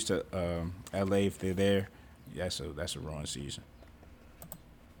don't lose to LA if they're there, that's a ruined season.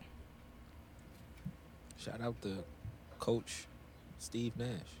 Shout out to Coach Steve Nash,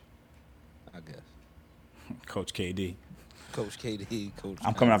 I guess. Coach KD. Coach KD, Coach.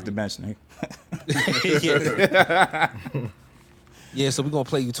 I'm coming off the bench, nigga. Yeah, so we're going to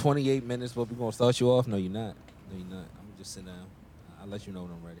play you 28 minutes, but we're going to start you off. No, you're not. I'm going to just sit down. I'll let you know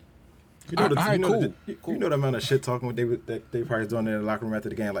when I'm ready. You know, All right, cool. You know the amount of shit talking that they probably doing in the locker room after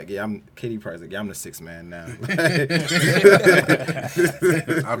the game. Like, yeah, KD probably like, yeah, I'm the 6th man now.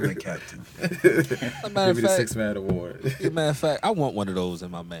 I'm the captain. As a matter Give of me the fact, 6th man award. as a matter of fact, I want one of those in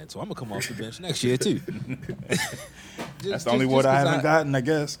my mantle. I'm going to come off the bench next year, too. That's the only word I haven't gotten, I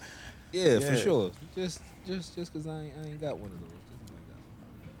guess. Yeah, for Yeah. sure. Just because I ain't got one of those.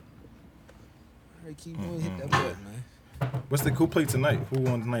 All right, keep going. Hit that button, man. What's who played tonight? Who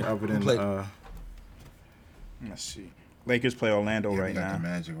won tonight other than played? Let's see. Lakers play Orlando Yeah, we right got the now.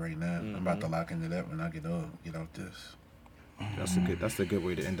 Magic right now. I'm about to lock into that when I get off this. That's a good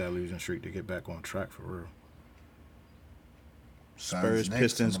way to end that losing streak to get back on track for real. Spurs Suns next,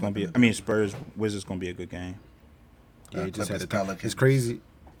 Pistons and gonna be. I'm I mean Spurs Wizards gonna be a good game. Yeah, he just had Clippers, it. Pelicans. It's crazy.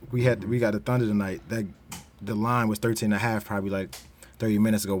 We got the Thunder tonight. The line was 13.5 probably like 30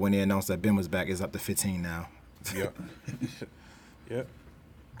 minutes ago when they announced that Ben was back. It's up to 15 now. Yep. Yep.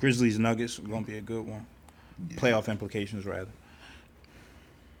 Grizzlies Nuggets gonna be a good one. Yeah. Playoff implications rather.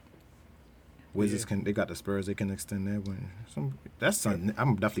 Wizards they got the Spurs. They can extend their win. That's Suns.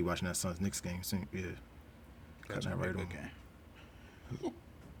 I'm definitely watching that Suns Knicks game soon. Yeah, That's got that gonna be a right good on.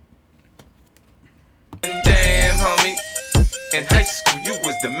 game. Damn, homie. In high school, you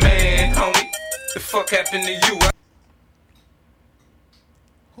was the man, homie. The fuck happened to you?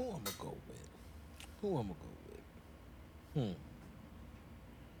 Who I'm going to go with?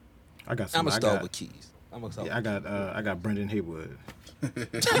 I got I'm some. going to start with Keys. Yeah, I got Brendan Haywood.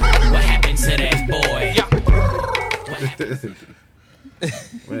 What happened to that boy?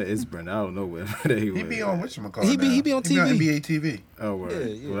 Where is Brendan? I don't know where Haywood. He be on whatchamacallit He be on TV. NBA TV. Oh, word. Yeah,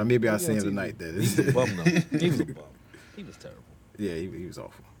 yeah. Well, maybe I'll He see on him TV. tonight. Then. He was a bum, though. He was a bum. He was terrible. Yeah, he was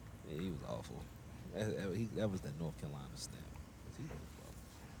awful. Yeah, he was awful. That was that North Carolina snap. He was a bum.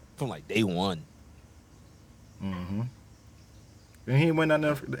 From like day one. Mm-hmm. And he ain't went out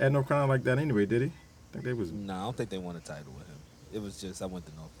there at North Carolina like that anyway, did he? I think they was. No, I don't think they won a title with him. It was just I went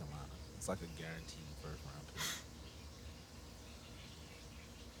to North Carolina. It's like a guaranteed first round pick.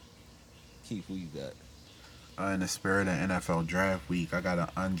 Keith, who you got? In the spirit of NFL draft week, I got an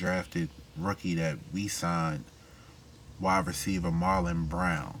undrafted rookie that we signed, wide receiver Marlon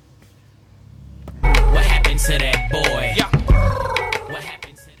Brown. What happened to that boy? What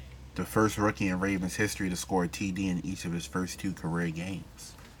happened to that? The first rookie in Ravens history to score a TD in each of his first 2 career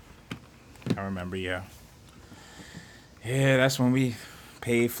games. I remember, yeah. Yeah, that's when we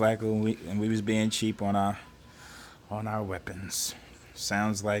paid Flacco and we was being cheap on our weapons.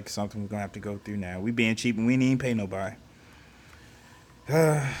 Sounds like something we're gonna have to go through now. We being cheap and we didn't even pay nobody.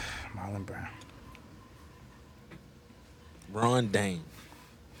 Marlon Brown. Ron Dane.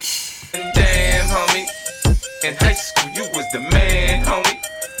 Damn, homie. In high school, you was the man, homie.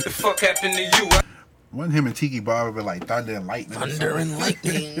 The fuck happened to you? Wasn't him and Tiki Barber like thunder and lightning? or Thunder something? and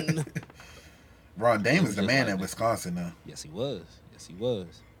lightning. Rod Dame was the man at Wisconsin, though. Yes, he was. Yes, he was.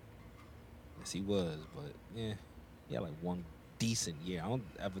 Yes, he was. But yeah, he had like one decent year. I don't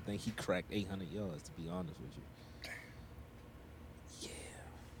ever think he cracked 800 yards. To be honest with you.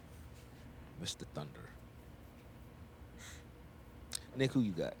 Yeah, Mr. Thunder. Nick, who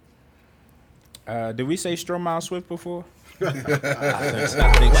you got? Did we say Stromile Swift before? I think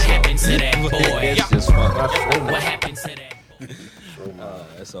What happened to that boy? It's just fun. What happened to that boy?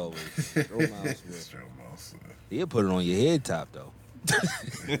 That's always Stromile Swift. He'll put it on your head top though.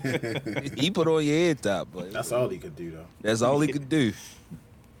 He put it on your head top, but That's all he could do, though. that's all he could do.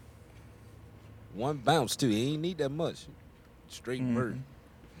 One bounce too. He ain't need that much. Straight vert.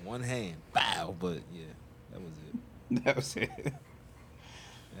 One hand. Bow. But yeah, that was it. That was it.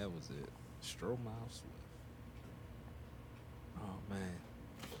 That was it. Stromile Swift. Oh man.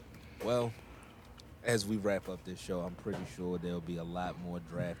 Well, as we wrap up this show, I'm pretty sure there'll be a lot more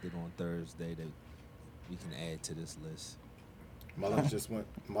drafted on Thursday that we can add to this list. Mullins just went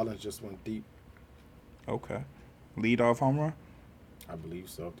deep. Okay. Lead off home run? I believe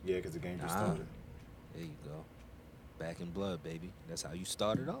so. Yeah, because the game just Nah. started. There you go. Back in blood, baby. That's how you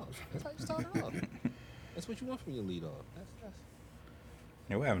started off. That's how you started off. That's what you want from your lead off. That's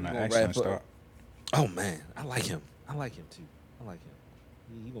Yeah, we're having an gonna excellent wrap up. start. Oh man, I like him. I like him too. I like him.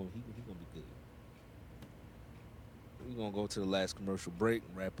 He gonna be good. We're gonna go to the last commercial break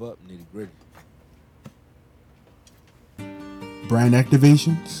and wrap up nitty gritty. Brand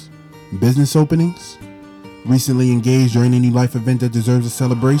activations, business openings, recently engaged or any life event that deserves a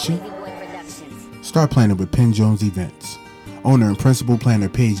celebration? Start planning with Penn Jones Events. Owner and principal planner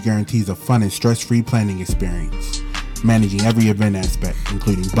Paige guarantees a fun and stress-free planning experience, managing every event aspect,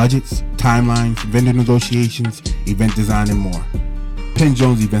 including budgets, timelines, vendor negotiations, event design, and more. Penn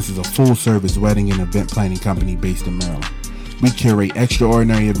Jones Events is a full-service wedding and event planning company based in Maryland. We curate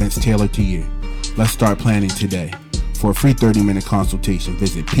extraordinary events tailored to you. Let's start planning today. For a free 30-minute consultation,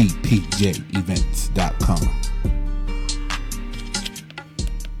 visit ppjevents.com.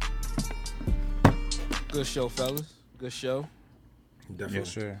 Good show, fellas. Good show. Definitely. Yes,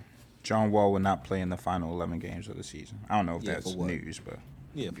 sir. John Wall will not play in the final 11 games of the season. I don't know if Yeah, that's for what? news, but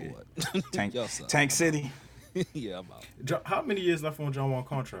Yeah, for what? Tank, Y'all suck. Tank City. Yeah, I'm out. How many years left on John Wall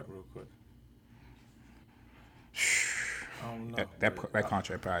contract, real quick? I don't know. That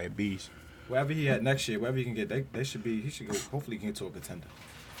contract probably a beast. Wherever he at next year, wherever he can get, he should go. Hopefully, he can get to a contender.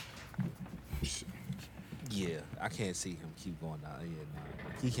 Yeah, I can't see him keep going down. Yeah, nah.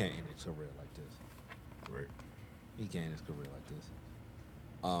 He can't end his career like this. Right. He can't end his career like this.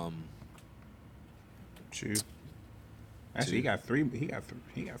 Two. Actually, he got three.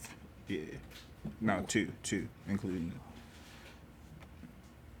 Yeah. No, two, including.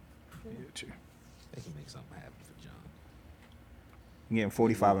 Yeah, two. They can make something happen for John. He getting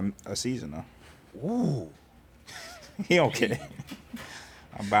 45 a season though. Ooh. He don't care.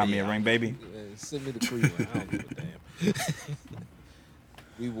 I'm buying me a ring, baby. Send me the Cleveland. I don't give a damn.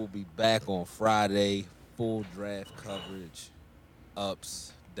 We will be back on Friday. Full draft coverage.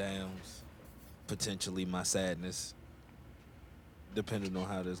 Ups, downs, potentially my sadness. Depending on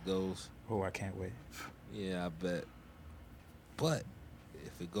how this goes. Oh, I can't wait. Yeah, I bet. But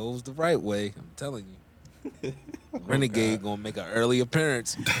if it goes the right way, I'm telling you, Renegade gonna make an early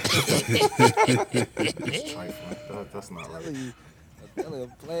appearance. That's not right. I'm telling you,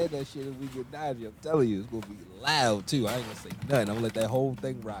 I'm playing that shit if we get 90. I'm telling you, it's gonna be loud too. I ain't gonna say nothing. I'm gonna let that whole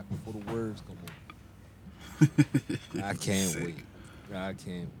thing rock before the words come on. I can't wait. I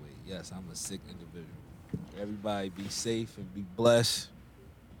can't wait. Yes, I'm a sick individual. Everybody be safe and be blessed.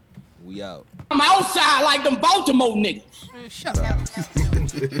 We out. I'm outside like them Baltimore niggas. Man, shut up.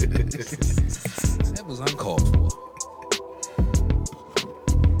 That was uncalled for.